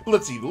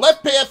 Let's see, the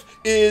left path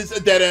is a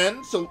dead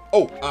end, so,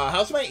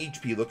 how's my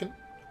HP looking?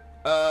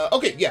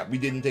 Okay, yeah, we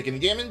didn't take any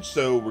damage,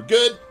 so we're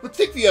good. Let's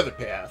take the other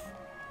path.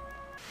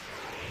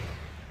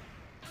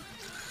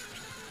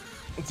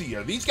 Let's see,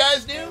 are these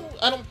guys new?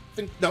 I don't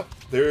think, no,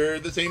 they're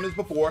the same as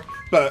before,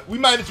 but we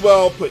might as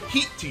well put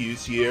heat to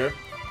use here.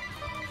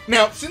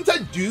 Now, since I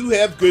do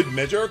have good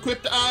measure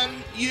equipped on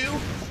you,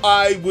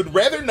 I would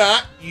rather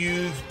not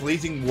use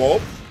Blazing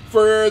Wolf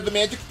for the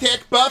magic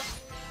attack buff.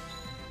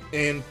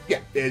 And yeah,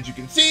 as you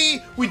can see,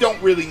 we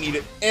don't really need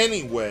it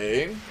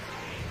anyway.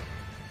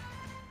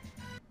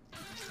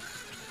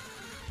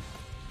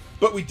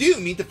 But we do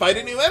need to fight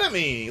a new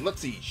enemy.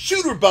 Let's see,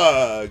 Shooter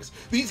Bugs.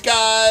 These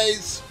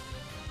guys...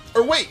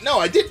 Or wait, no,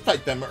 I did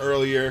fight them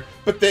earlier,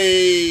 but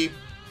they...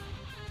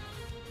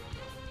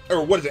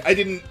 Or what is it? I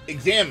didn't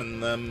examine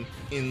them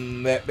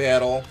in that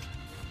battle.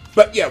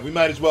 But yeah, we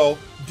might as well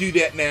do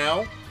that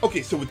now.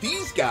 Okay, so with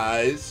these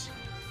guys...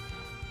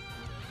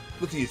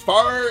 Let's see, as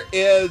far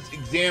as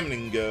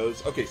examining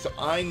goes... Okay, so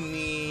I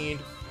need...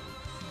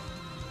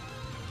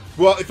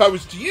 Well, if I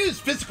was to use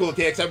physical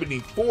attacks, I would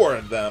need 4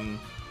 of them.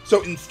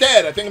 So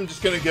instead, I think I'm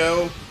just going to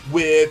go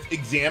with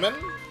Examine.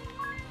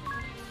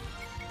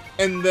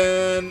 And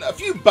then a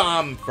few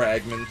bomb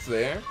fragments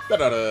there.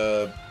 That ought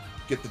to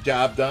get the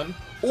job done.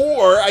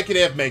 Or I could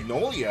have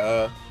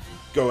Magnolia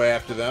go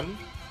after them.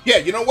 Yeah,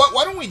 you know what?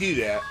 Why don't we do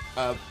that?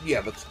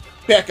 Yeah, let's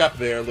back up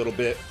there a little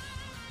bit.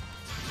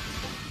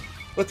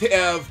 Let's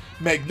have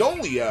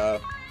Magnolia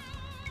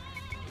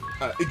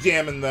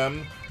examine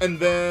them. And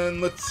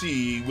then, let's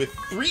see, with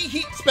 3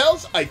 heat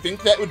spells, I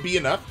think that would be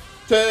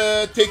enough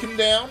to take him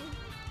down.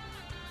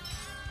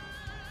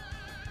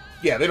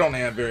 Yeah, they don't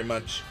have very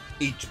much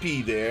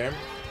HP there.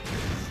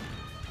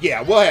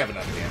 Yeah, we'll have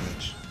enough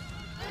damage.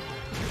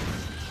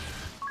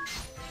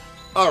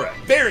 Alright,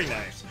 very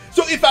nice.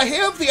 So if I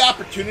have the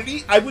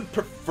opportunity, I would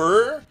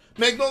prefer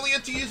Magnolia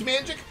to use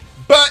magic,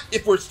 but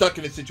if we're stuck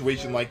in a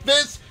situation like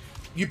this,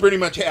 you pretty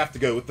much have to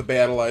go with the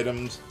battle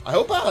items. I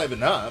hope I'll have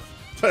enough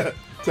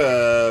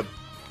to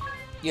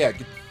yeah,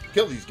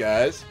 kill these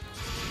guys.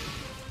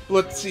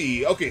 Let's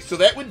see. Okay, so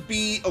that would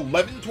be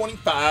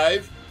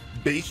 1125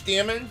 base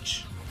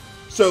damage.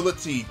 So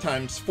let's see,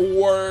 times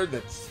 4,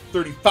 that's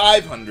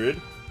 3,500.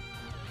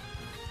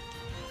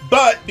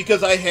 But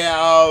because I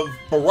have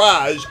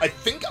Barrage, I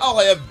think I'll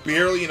have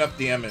barely enough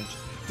damage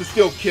to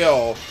still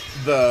kill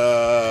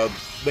the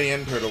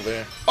land turtle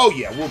there. Oh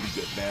yeah, we'll be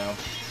good now.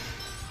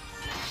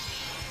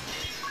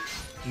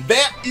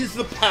 That is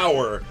the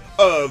power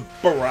of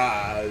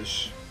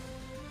Barrage.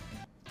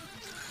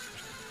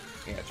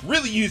 Yeah, it's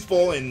really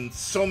useful in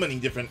so many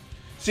different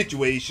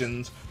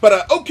situations.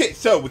 But okay,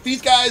 so with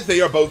these guys, they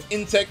are both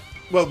insect.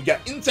 Well, we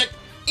got insect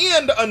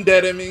and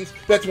undead enemies.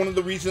 That's one of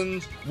the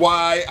reasons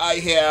why I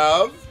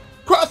have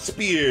cross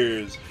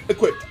spears.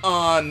 equipped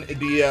on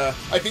Edea.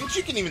 I think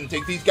she can even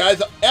take these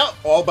guys out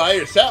all by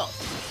herself.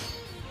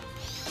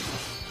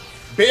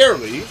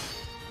 Barely.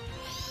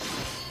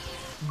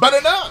 But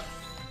enough.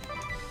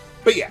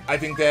 But yeah, I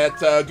think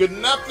that's good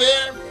enough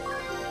there.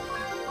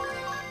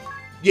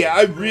 Yeah,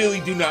 I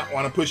really do not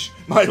want to push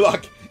my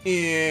luck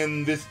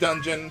in this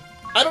dungeon.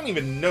 I don't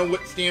even know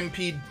what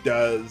Stampede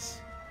does.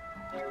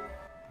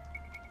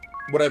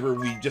 Whatever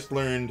we just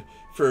learned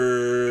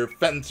for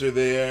Fencer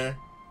there.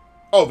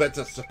 Oh, that's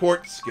a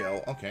support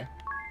skill. Okay.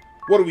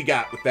 What do we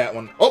got with that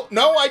one? Oh,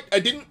 no, I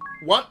didn't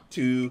want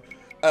to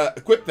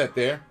equip that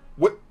there.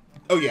 What?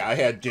 Oh, yeah, I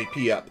had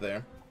JP up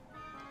there.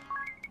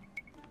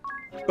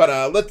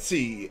 But let's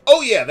see.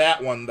 Oh, yeah,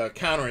 that one, the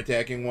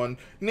counterattacking one.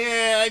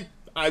 Nah,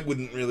 I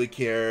wouldn't really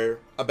care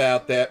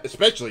about that,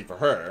 especially for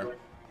her.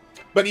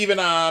 But even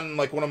on,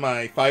 like, one of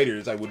my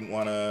fighters, I wouldn't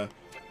want to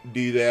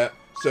do that.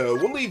 So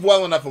we'll leave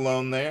well enough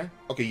alone there.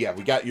 Okay, yeah,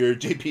 we got your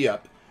JP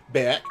up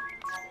back.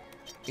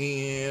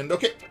 And,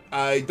 okay,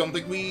 I don't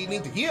think we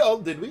need to heal,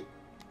 did we?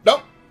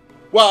 Nope.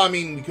 Well, I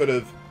mean, we could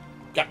have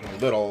gotten a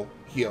little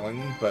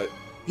healing, but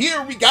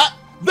here we got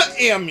the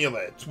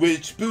amulet,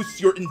 which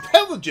boosts your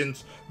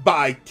intelligence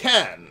by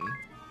 10.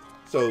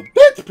 So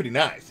that's pretty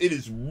nice. It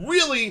is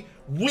really,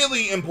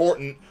 really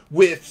important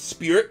with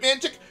spirit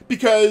magic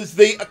because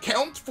they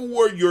account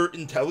for your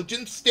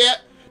intelligence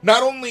stat,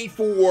 not only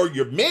for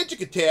your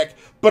magic attack,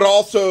 but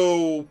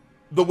also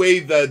the way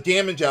the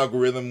damage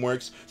algorithm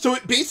works. So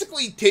it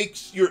basically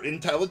takes your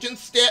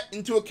intelligence stat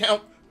into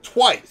account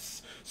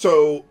twice.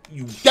 So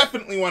you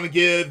definitely want to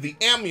give the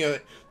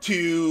amulet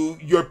to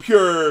your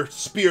pure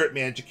spirit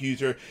magic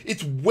user.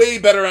 It's way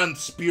better on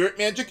spirit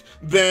magic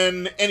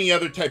than any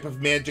other type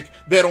of magic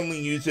that only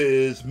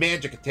uses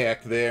magic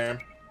attack there.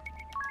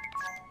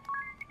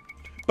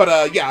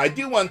 But yeah, I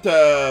do want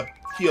to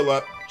heal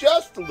up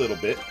just a little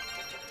bit.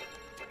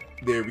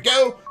 There we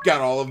go.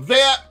 Got all of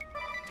that.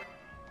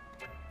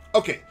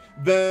 Okay,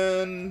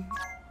 then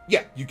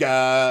yeah, you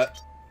got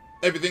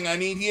everything I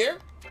need here.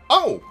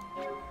 Oh,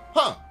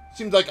 huh.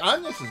 Seems like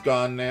Agnes is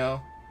gone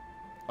now.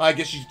 I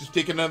guess she's just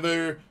taking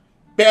another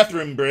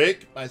bathroom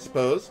break, I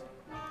suppose.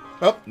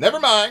 Oh, never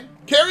mind.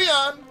 Carry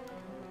on.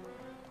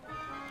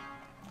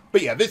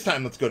 But yeah, this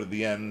time let's go to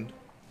the end.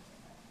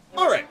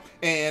 Alright,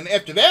 and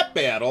after that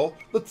battle,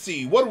 let's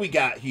see, what do we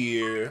got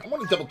here? I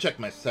want to double check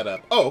my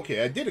setup. Oh,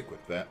 okay, I did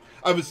equip that.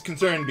 I was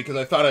concerned because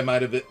I thought I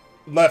might have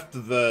left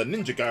the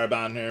ninja garb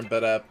on here,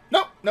 but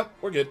nope,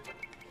 we're good.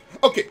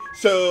 Okay,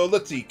 so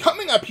let's see.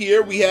 Coming up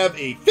here, we have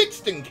a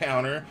fixed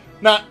encounter.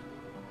 Not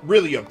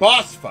really a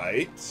boss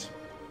fight,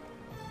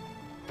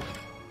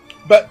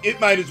 but it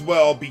might as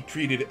well be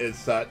treated as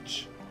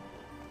such.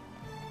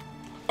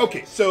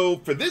 Okay, so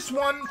for this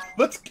one,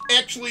 let's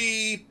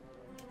actually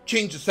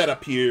change the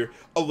setup here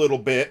a little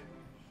bit.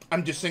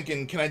 I'm just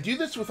thinking, can I do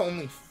this with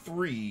only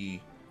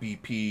 3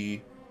 BP?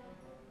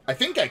 I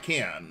think I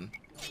can.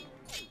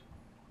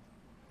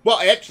 Well,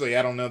 actually,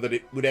 I don't know that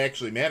it would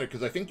actually matter,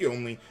 because I think you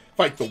only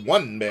fight the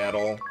 1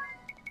 battle.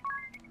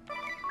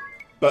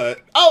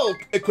 But I'll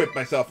equip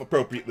myself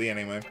appropriately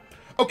anyway.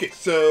 Okay,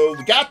 so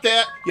we got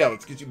that. Yeah,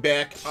 let's get you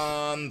back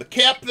on the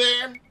cap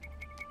there.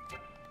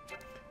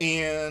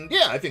 And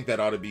yeah, I think that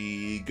ought to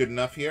be good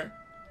enough here.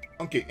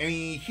 Okay,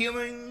 any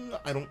healing?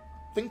 I don't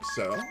think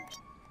so.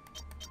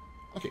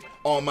 Okay,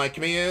 all my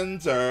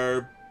commands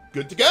are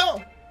good to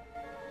go.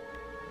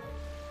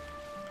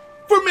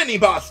 For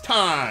mini-boss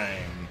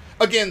time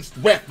against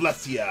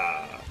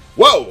Rafflesia.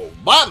 Whoa,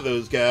 a lot of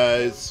those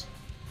guys.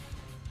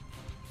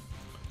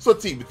 So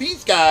let's see, with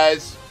these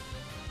guys,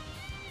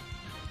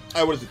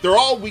 what is it? They're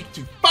all weak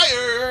to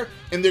fire,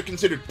 and they're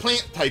considered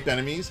plant-type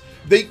enemies.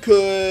 They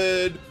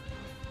could,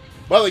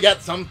 well, they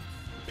got some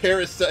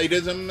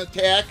parasitism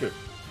attack, or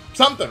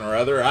something or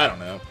other, I don't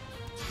know.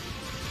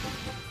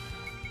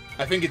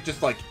 I think it's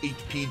just like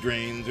HP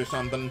drains or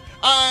something.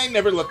 I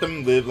never let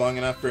them live long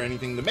enough for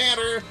anything to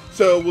matter,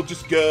 so we'll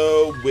just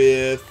go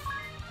with,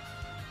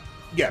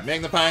 yeah,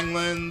 magnifying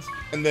lens,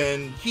 and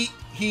then heat,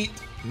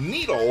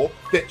 needle.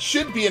 That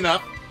should be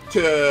enough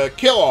to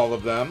kill all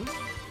of them.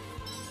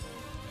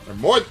 Or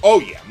more, oh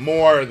yeah,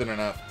 more than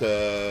enough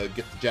to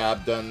get the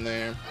job done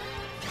there.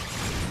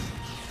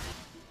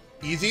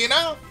 Easy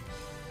enough.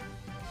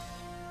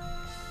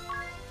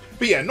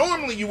 But yeah,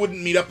 normally you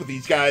wouldn't meet up with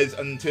these guys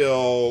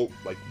until,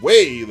 like,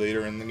 way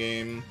later in the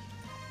game.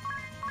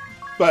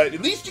 But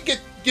at least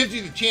gives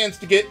you the chance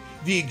to get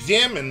the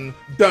examine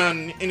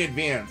done in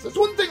advance. That's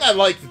one thing I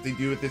like that they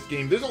do with this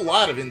game. There's a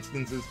lot of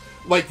instances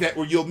like that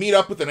where you'll meet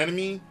up with an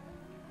enemy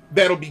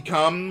that'll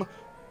become,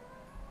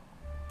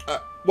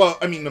 well,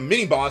 I mean, a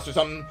mini-boss or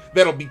something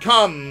that'll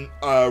become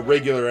a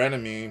regular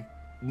enemy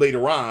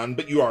later on,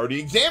 but you already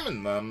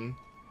examined them.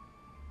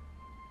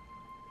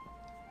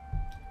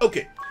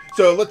 Okay,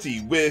 so let's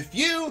see. With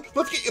you,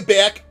 let's get you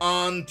back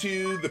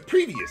onto the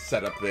previous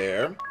setup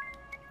there.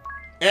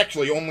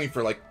 Actually, only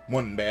for, like,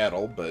 1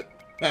 battle, but,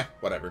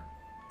 whatever.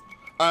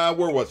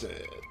 Where was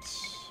it?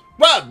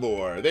 Rod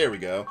lore, there we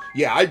go.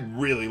 Yeah, I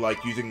really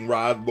like using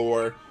rod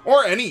lore,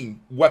 or any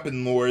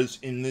weapon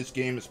lores in this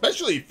game,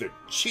 especially if they're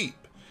cheap.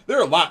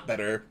 They're a lot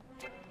better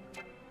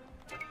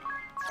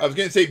I was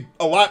going to say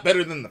a lot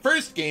better than the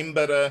first game,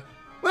 but,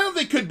 well,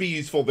 they could be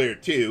useful there,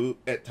 too,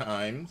 at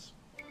times.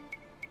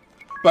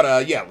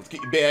 But, yeah, let's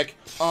get you back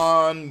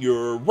on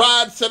your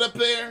rod setup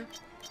there.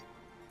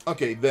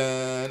 Okay,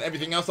 then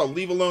everything else I'll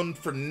leave alone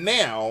for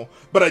now.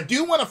 But I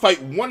do want to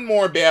fight one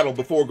more battle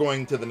before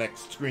going to the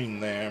next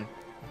screen there.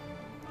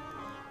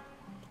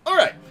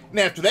 Alright, and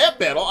after that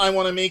battle, I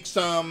want to make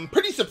some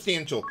pretty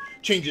substantial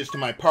changes to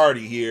my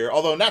party here.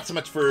 Although not so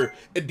much for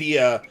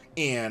Edea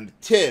and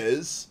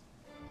Tiz.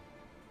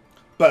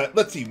 But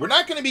let's see, we're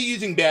not going to be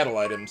using battle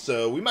items,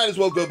 so we might as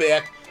well go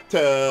back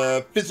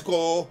to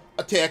physical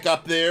attack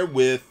up there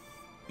with,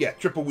 yeah,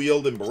 triple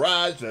wield and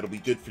barrage. That'll be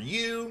good for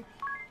you.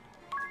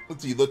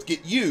 Let's see, let's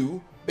get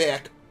you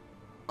back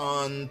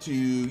onto,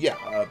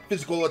 yeah,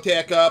 physical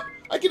attack up.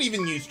 I could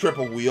even use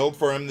triple wield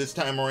for him this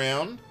time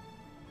around.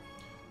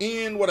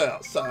 And what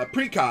else?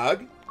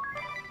 Precog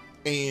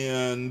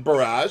and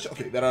barrage.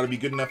 Okay, that ought to be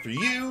good enough for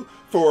you.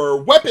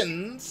 For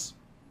weapons,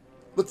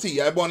 let's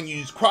see, I want to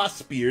use cross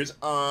spears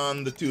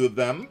on the two of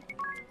them.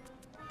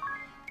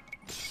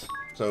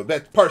 So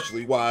that's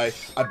partially why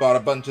I bought a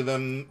bunch of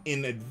them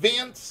in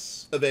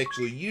advance of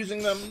actually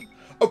using them.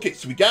 Okay,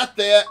 so we got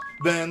that.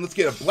 Then let's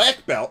get a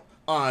black belt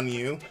on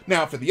you.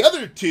 Now, for the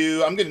other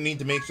two, I'm going to need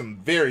to make some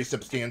very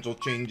substantial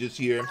changes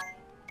here.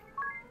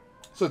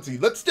 So let's see.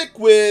 Let's stick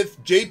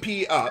with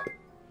JP up.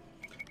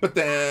 But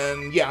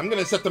then, yeah, I'm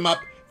going to set them up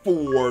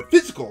for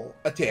physical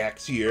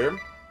attacks here.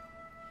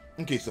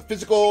 Okay, so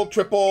physical,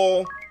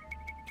 triple.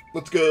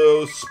 Let's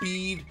go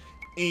speed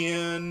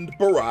and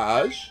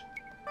barrage.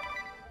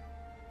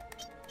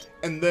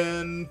 And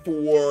then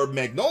for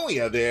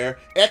Magnolia there,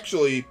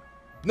 actually...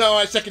 No,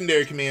 our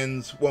secondary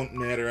commands won't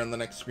matter on the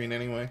next screen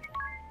anyway.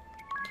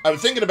 I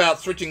was thinking about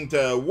switching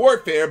to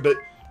Warfare, but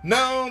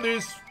no,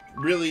 there's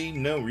really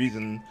no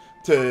reason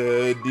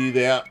to do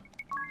that.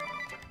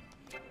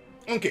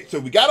 Okay, so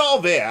we got all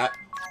that.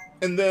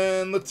 And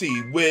then, let's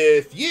see,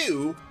 with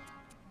you,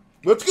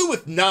 let's go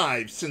with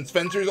knives, since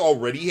fencers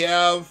already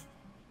have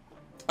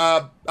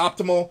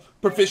optimal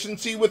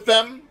proficiency with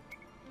them.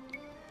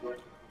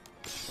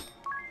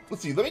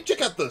 Let's see, let me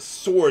check out the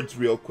swords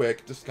real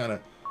quick, just kind of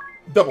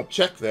double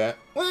check that.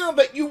 Well,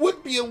 that you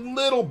would be a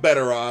little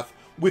better off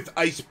with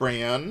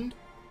Icebrand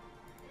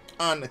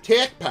on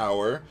attack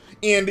power,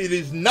 and it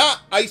is not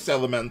ice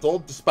elemental,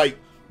 despite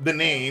the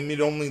name. It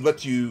only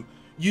lets you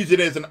use it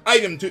as an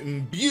item to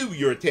imbue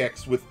your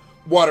attacks with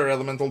water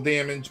elemental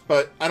damage,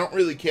 but I don't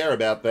really care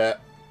about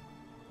that.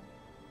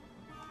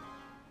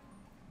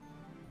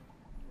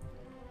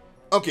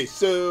 Okay,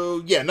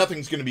 so yeah,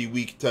 nothing's going to be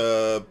weak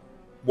to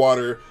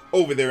water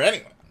over there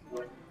anyway.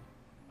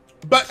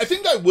 But I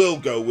think I will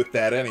go with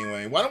that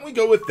anyway. Why don't we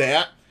go with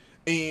that?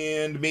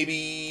 And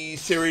maybe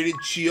Serrated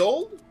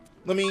Shield?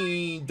 Let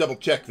me double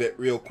check that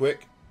real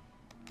quick.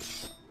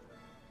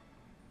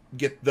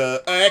 Get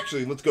the...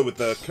 actually, let's go with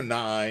the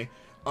kunai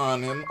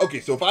on him. Okay,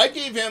 so if I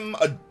gave him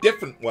a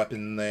different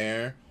weapon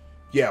there,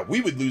 yeah,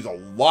 we would lose a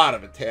lot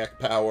of attack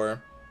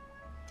power.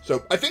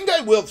 So I think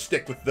I will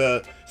stick with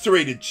the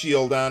Serrated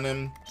Shield on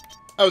him.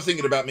 I was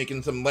thinking about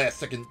making some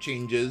last-second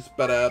changes,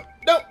 but,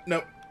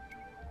 nope.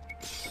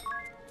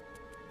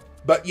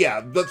 But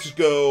yeah, let's just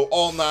go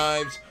all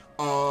knives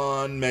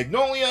on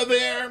Magnolia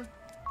there.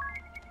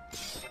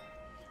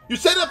 Your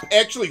setup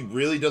actually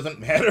really doesn't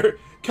matter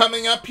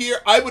coming up here.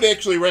 I would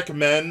actually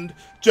recommend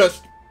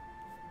just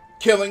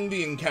killing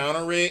the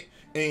encounter rate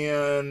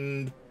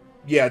and,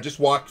 yeah, just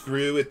walk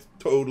through. It's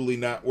totally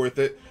not worth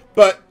it.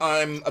 But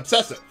I'm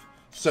obsessive,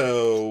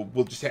 so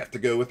we'll just have to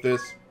go with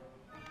this.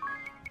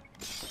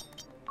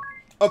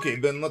 Okay,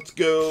 then let's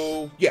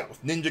go, yeah,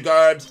 with Ninja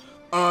Garbs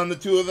on the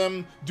two of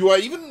them. Do I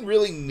even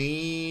really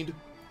need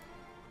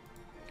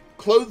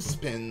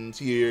Clothespins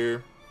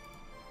here?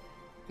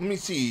 Let me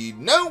see.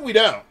 No, we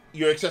don't.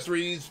 Your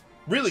accessories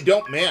really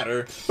don't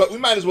matter, but we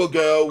might as well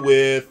go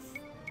with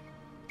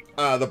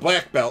the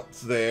black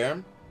belts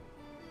there.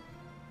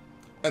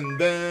 And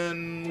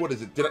then, what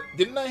is it?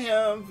 Didn't I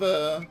have,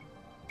 I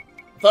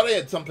thought I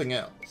had something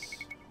else.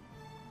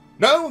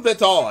 No,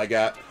 that's all I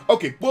got.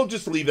 Okay, we'll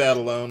just leave that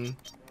alone.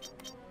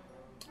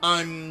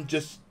 I'm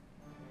just,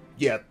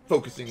 yeah,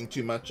 focusing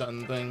too much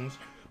on things.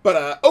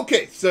 But,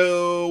 okay,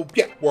 so,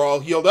 yeah, we're all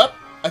healed up.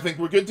 I think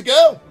we're good to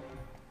go.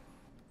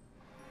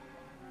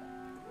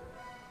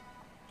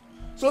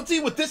 So let's see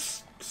what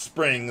this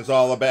spring is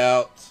all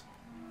about.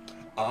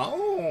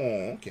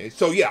 Oh, okay.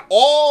 So, yeah,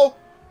 all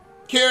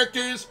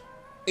characters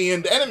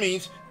and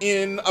enemies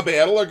in a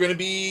battle are going to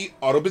be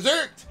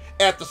auto-berserked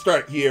at the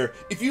start here.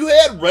 If you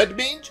had Red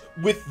Mage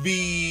with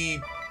the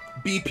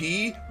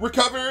BP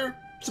recover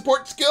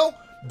support skill,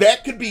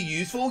 that could be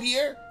useful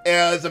here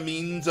as a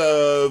means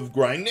of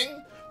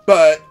grinding,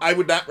 but I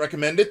would not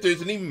recommend it.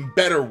 There's an even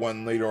better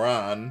one later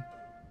on.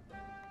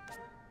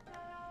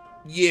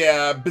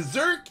 Yeah,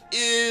 Berserk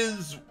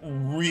is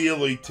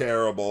really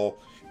terrible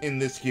in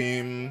this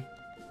game.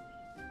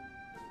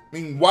 I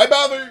mean, why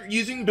bother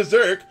using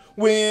Berserk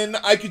when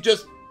I could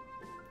just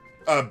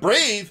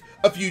Brave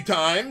a few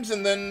times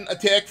and then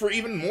attack for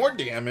even more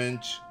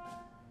damage?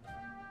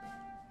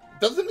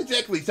 Doesn't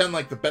exactly sound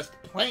like the best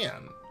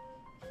plan.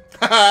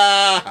 Ha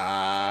ha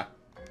ha.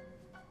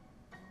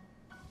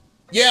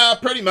 Yeah,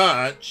 pretty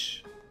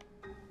much.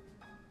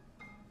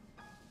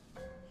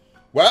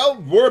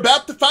 Well, we're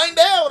about to find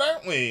out,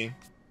 aren't we?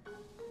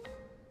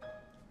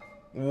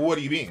 What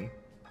do you mean?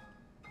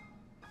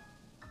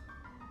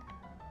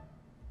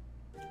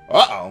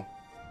 Uh-oh.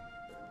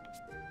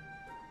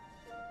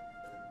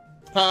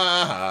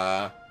 Ha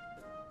ha.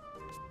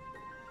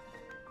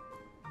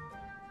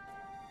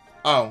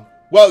 Oh.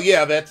 Well,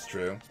 yeah, that's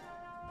true.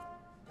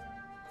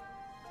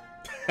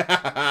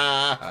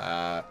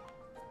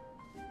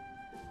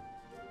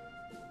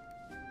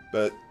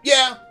 But,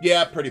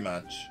 yeah, pretty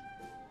much.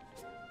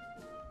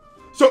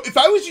 So, if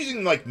I was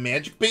using, like,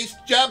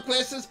 magic-based job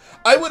classes,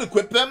 I would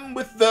equip them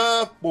with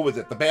the, what was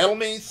it, the battle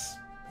mace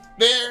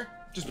there,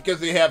 just because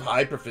they have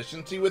high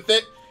proficiency with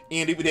it,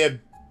 and it would have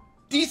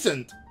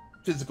decent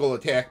physical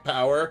attack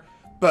power,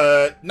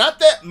 but not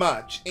that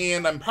much,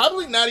 and I'm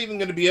probably not even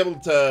going to be able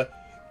to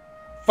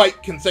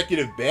fight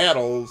consecutive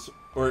battles,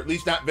 or at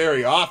least not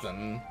very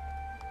often.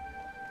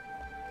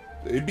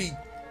 It'd be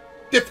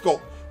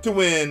difficult to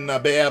win a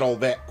battle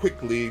that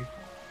quickly.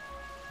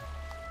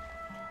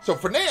 So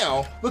for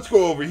now, let's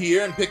go over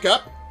here and pick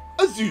up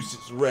a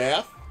Zeus's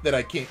Wrath that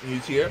I can't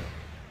use here.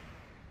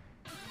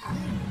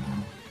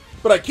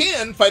 But I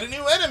can fight a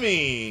new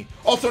enemy,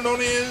 also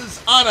known as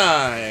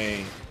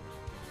Anai.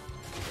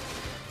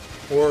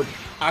 Or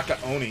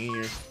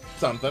Akaoni or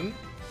something.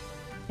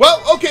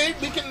 Well, okay,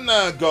 we can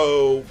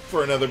go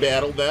for another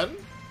battle then.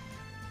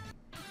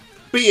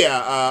 But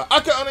yeah,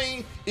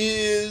 Akaoni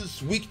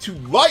is weak to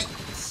light.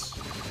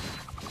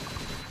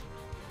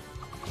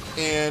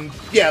 And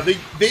yeah, they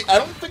I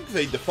don't think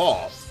they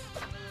default.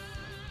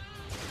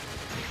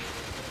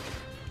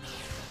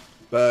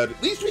 But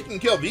at least we can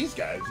kill these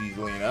guys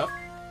easily enough.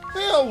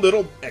 A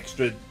little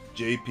extra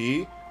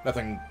JP.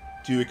 Nothing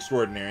too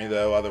extraordinary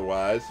though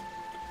otherwise.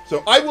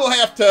 So I will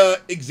have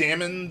to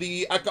examine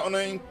the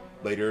Akaoni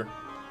later.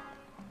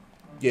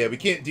 Yeah, we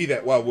can't do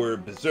that while we're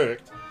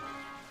berserked.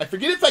 I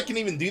forget if I can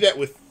even do that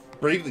with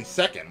Bravely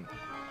Second.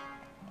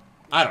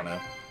 I don't know.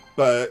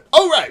 But,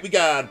 alright, we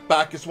got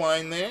Bacchus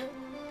Wine there.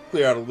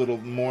 Clear out a little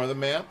more of the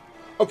map.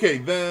 Okay,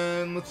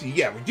 then, let's see.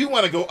 Yeah, we do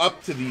want to go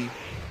up to the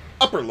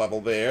upper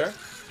level there.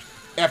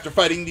 After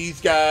fighting these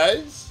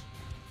guys.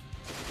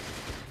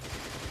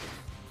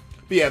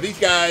 But yeah, these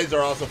guys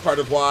are also part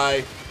of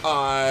why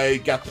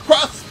I got the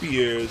cross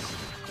spears.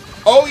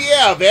 Oh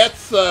yeah,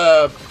 that's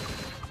a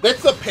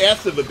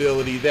passive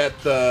ability that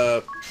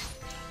the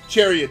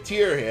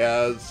Charioteer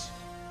has.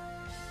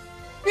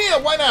 Yeah,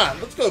 why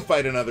not? Let's go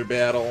fight another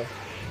battle.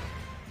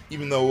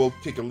 Even though we'll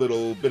take a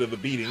little bit of a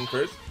beating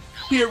first.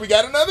 Here we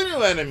got another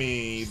new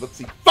enemy. Let's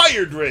see.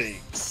 Fire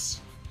Drakes.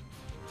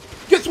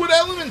 Guess what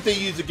element they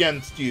use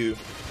against you?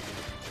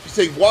 If you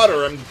say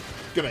water, I'm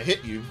gonna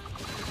hit you.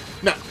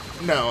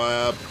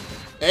 No,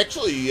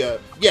 actually,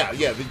 yeah,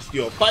 they just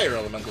deal fire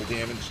elemental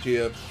damage to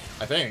you,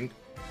 I think.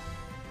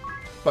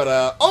 But,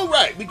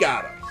 alright, we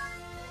got him.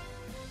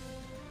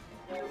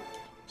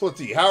 So let's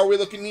see, how are we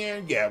looking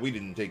here? Yeah, we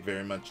didn't take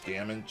very much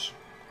damage.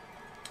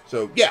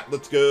 So, yeah,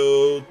 let's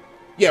go.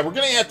 Yeah, we're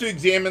gonna have to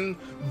examine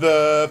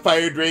the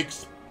Fire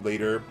Drakes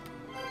later.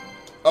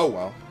 Oh,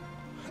 well.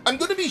 I'm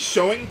gonna be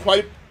showing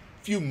quite a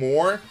few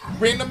more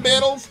random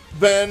battles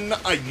than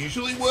I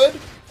usually would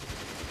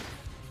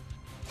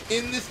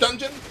in this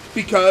dungeon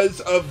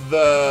because of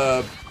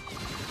the...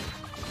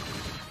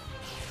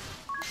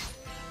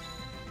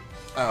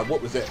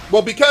 what was it?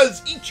 Well,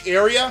 because each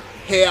area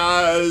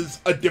has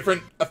a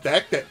different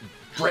effect that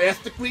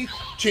drastically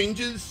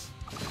changes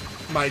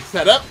my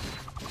setup.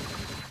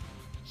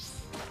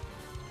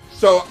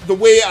 So the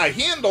way I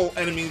handle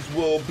enemies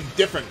will be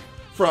different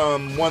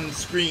from one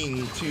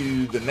screen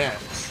to the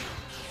next.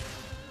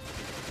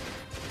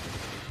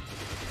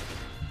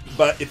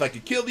 But if I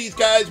could kill these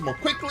guys more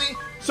quickly,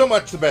 so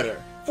much the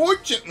better.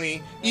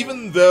 Fortunately,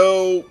 even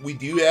though we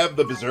do have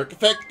the Berserk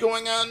effect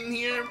going on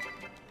here,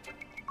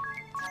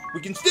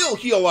 we can still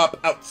heal up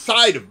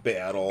outside of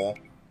battle.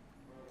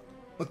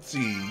 Let's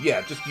see.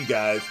 Yeah, just you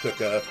guys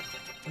took a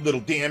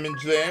little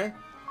damage there.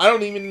 I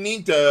don't even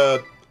need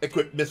to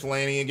equip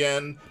Miscellany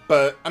again,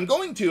 but I'm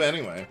going to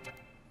anyway.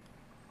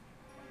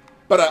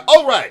 But,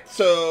 alright,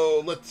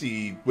 so let's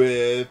see.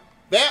 With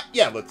that,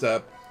 yeah, let's,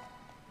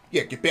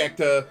 get back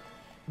to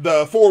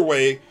the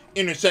four-way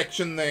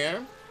intersection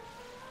there.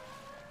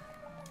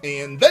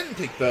 And then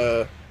take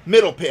the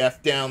middle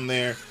path down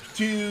there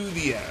to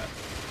the end.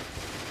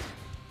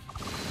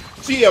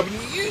 So yeah, when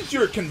you use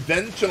your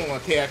conventional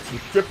attacks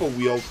with triple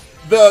wield,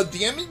 the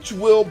damage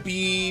will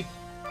be...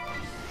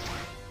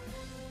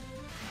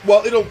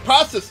 Well, it'll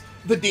process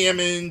the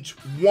damage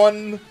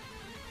one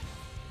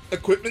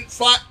equipment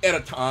slot at a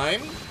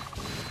time.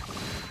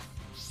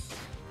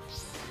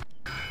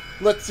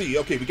 Let's see.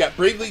 Okay, we got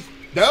Bravely...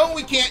 No,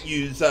 we can't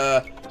use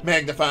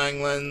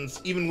Magnifying Lens,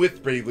 even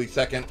with Bravely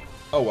Second.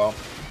 Oh, well.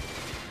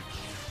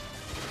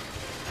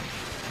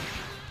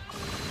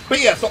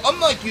 But yeah, so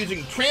unlike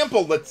using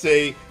Trample, let's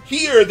say,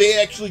 here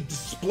they actually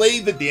display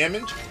the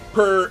damage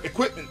per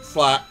equipment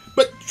slot,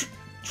 but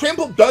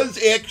Trample does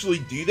actually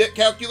do that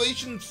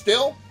calculation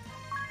still,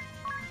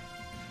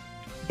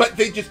 but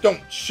they just don't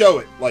show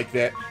it like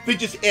that. They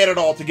just add it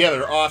all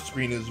together off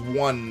screen as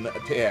one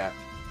attack.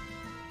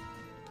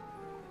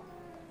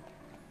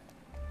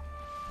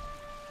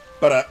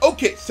 But,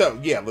 okay, so,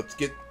 yeah, let's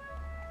get,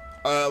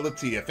 let's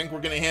see, I think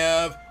we're gonna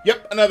have,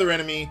 yep, another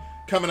enemy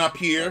coming up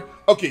here.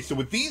 Okay, so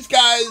with these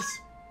guys,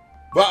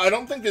 well, I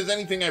don't think there's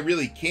anything I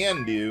really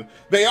can do.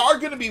 They are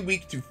gonna be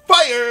weak to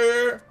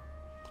fire,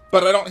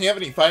 but I don't have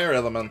any fire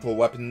elemental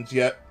weapons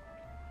yet.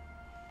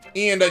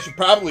 And I should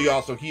probably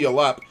also heal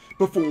up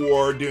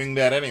before doing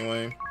that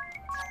anyway.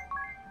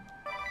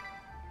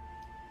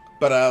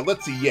 But,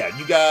 let's see, yeah,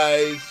 you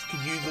guys could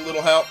use a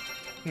little help.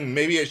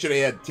 Maybe I should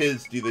have had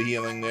Tiz do the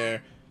healing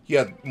there. He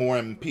had more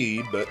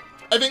MP, but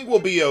I think we'll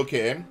be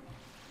okay.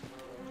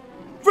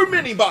 For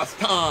mini-boss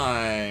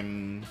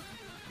time!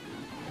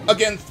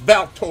 Against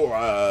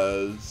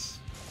Valtoras.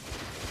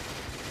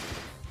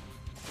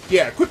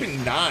 Yeah,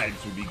 equipping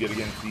knives would be good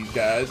against these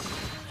guys.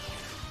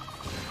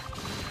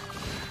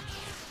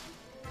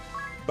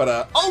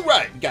 But,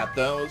 alright, got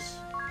those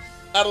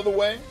out of the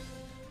way.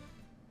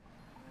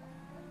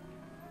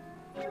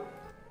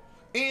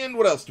 And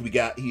what else do we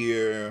got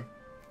here?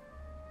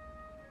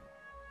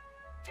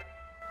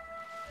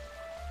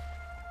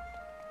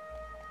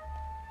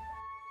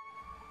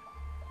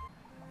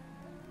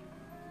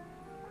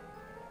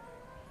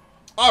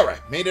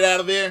 Alright, made it out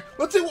of there.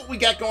 Let's see what we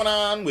got going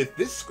on with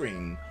this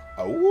screen.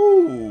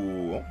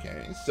 Oh,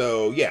 okay.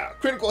 So, yeah,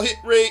 critical hit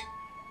rate.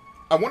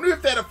 I wonder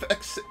if that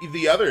affects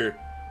the other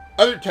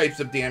types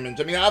of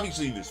damage. I mean,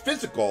 obviously there's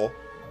physical.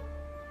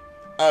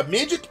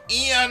 Magic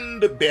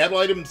and battle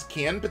items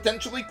can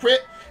potentially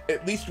crit,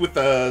 at least with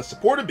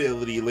support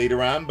ability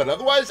later on, but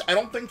otherwise I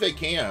don't think they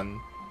can.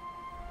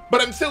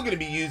 But I'm still going to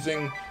be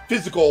using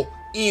physical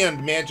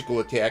and magical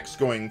attacks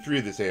going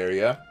through this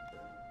area.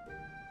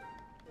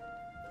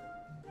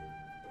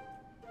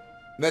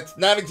 That's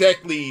not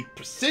exactly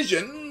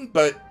precision,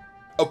 but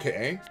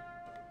okay.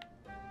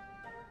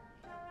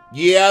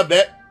 Yeah,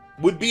 that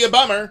would be a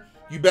bummer.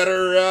 You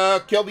better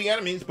kill the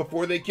enemies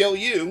before they kill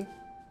you.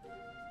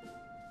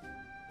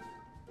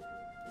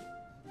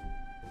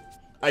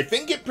 I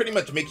think it pretty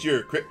much makes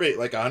your crit rate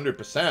like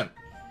 100%.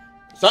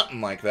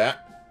 Something like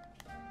that.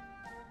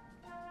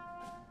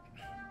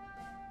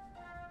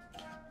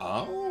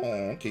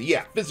 Oh, okay.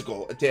 Yeah,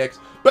 physical attacks.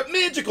 But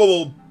magical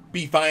will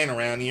be fine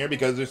around here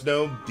because there's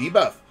no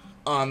debuff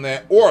on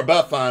that, or a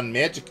buff on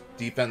magic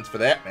defense for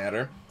that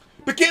matter.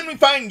 But can we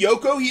find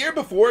Yoko here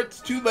before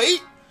it's too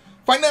late?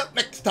 Find out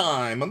next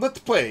time on Let's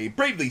Play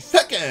Bravely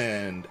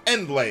 2nd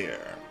End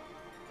Layer.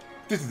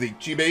 This is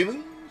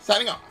Hachigane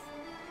signing off.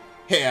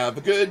 Have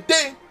a good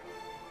day.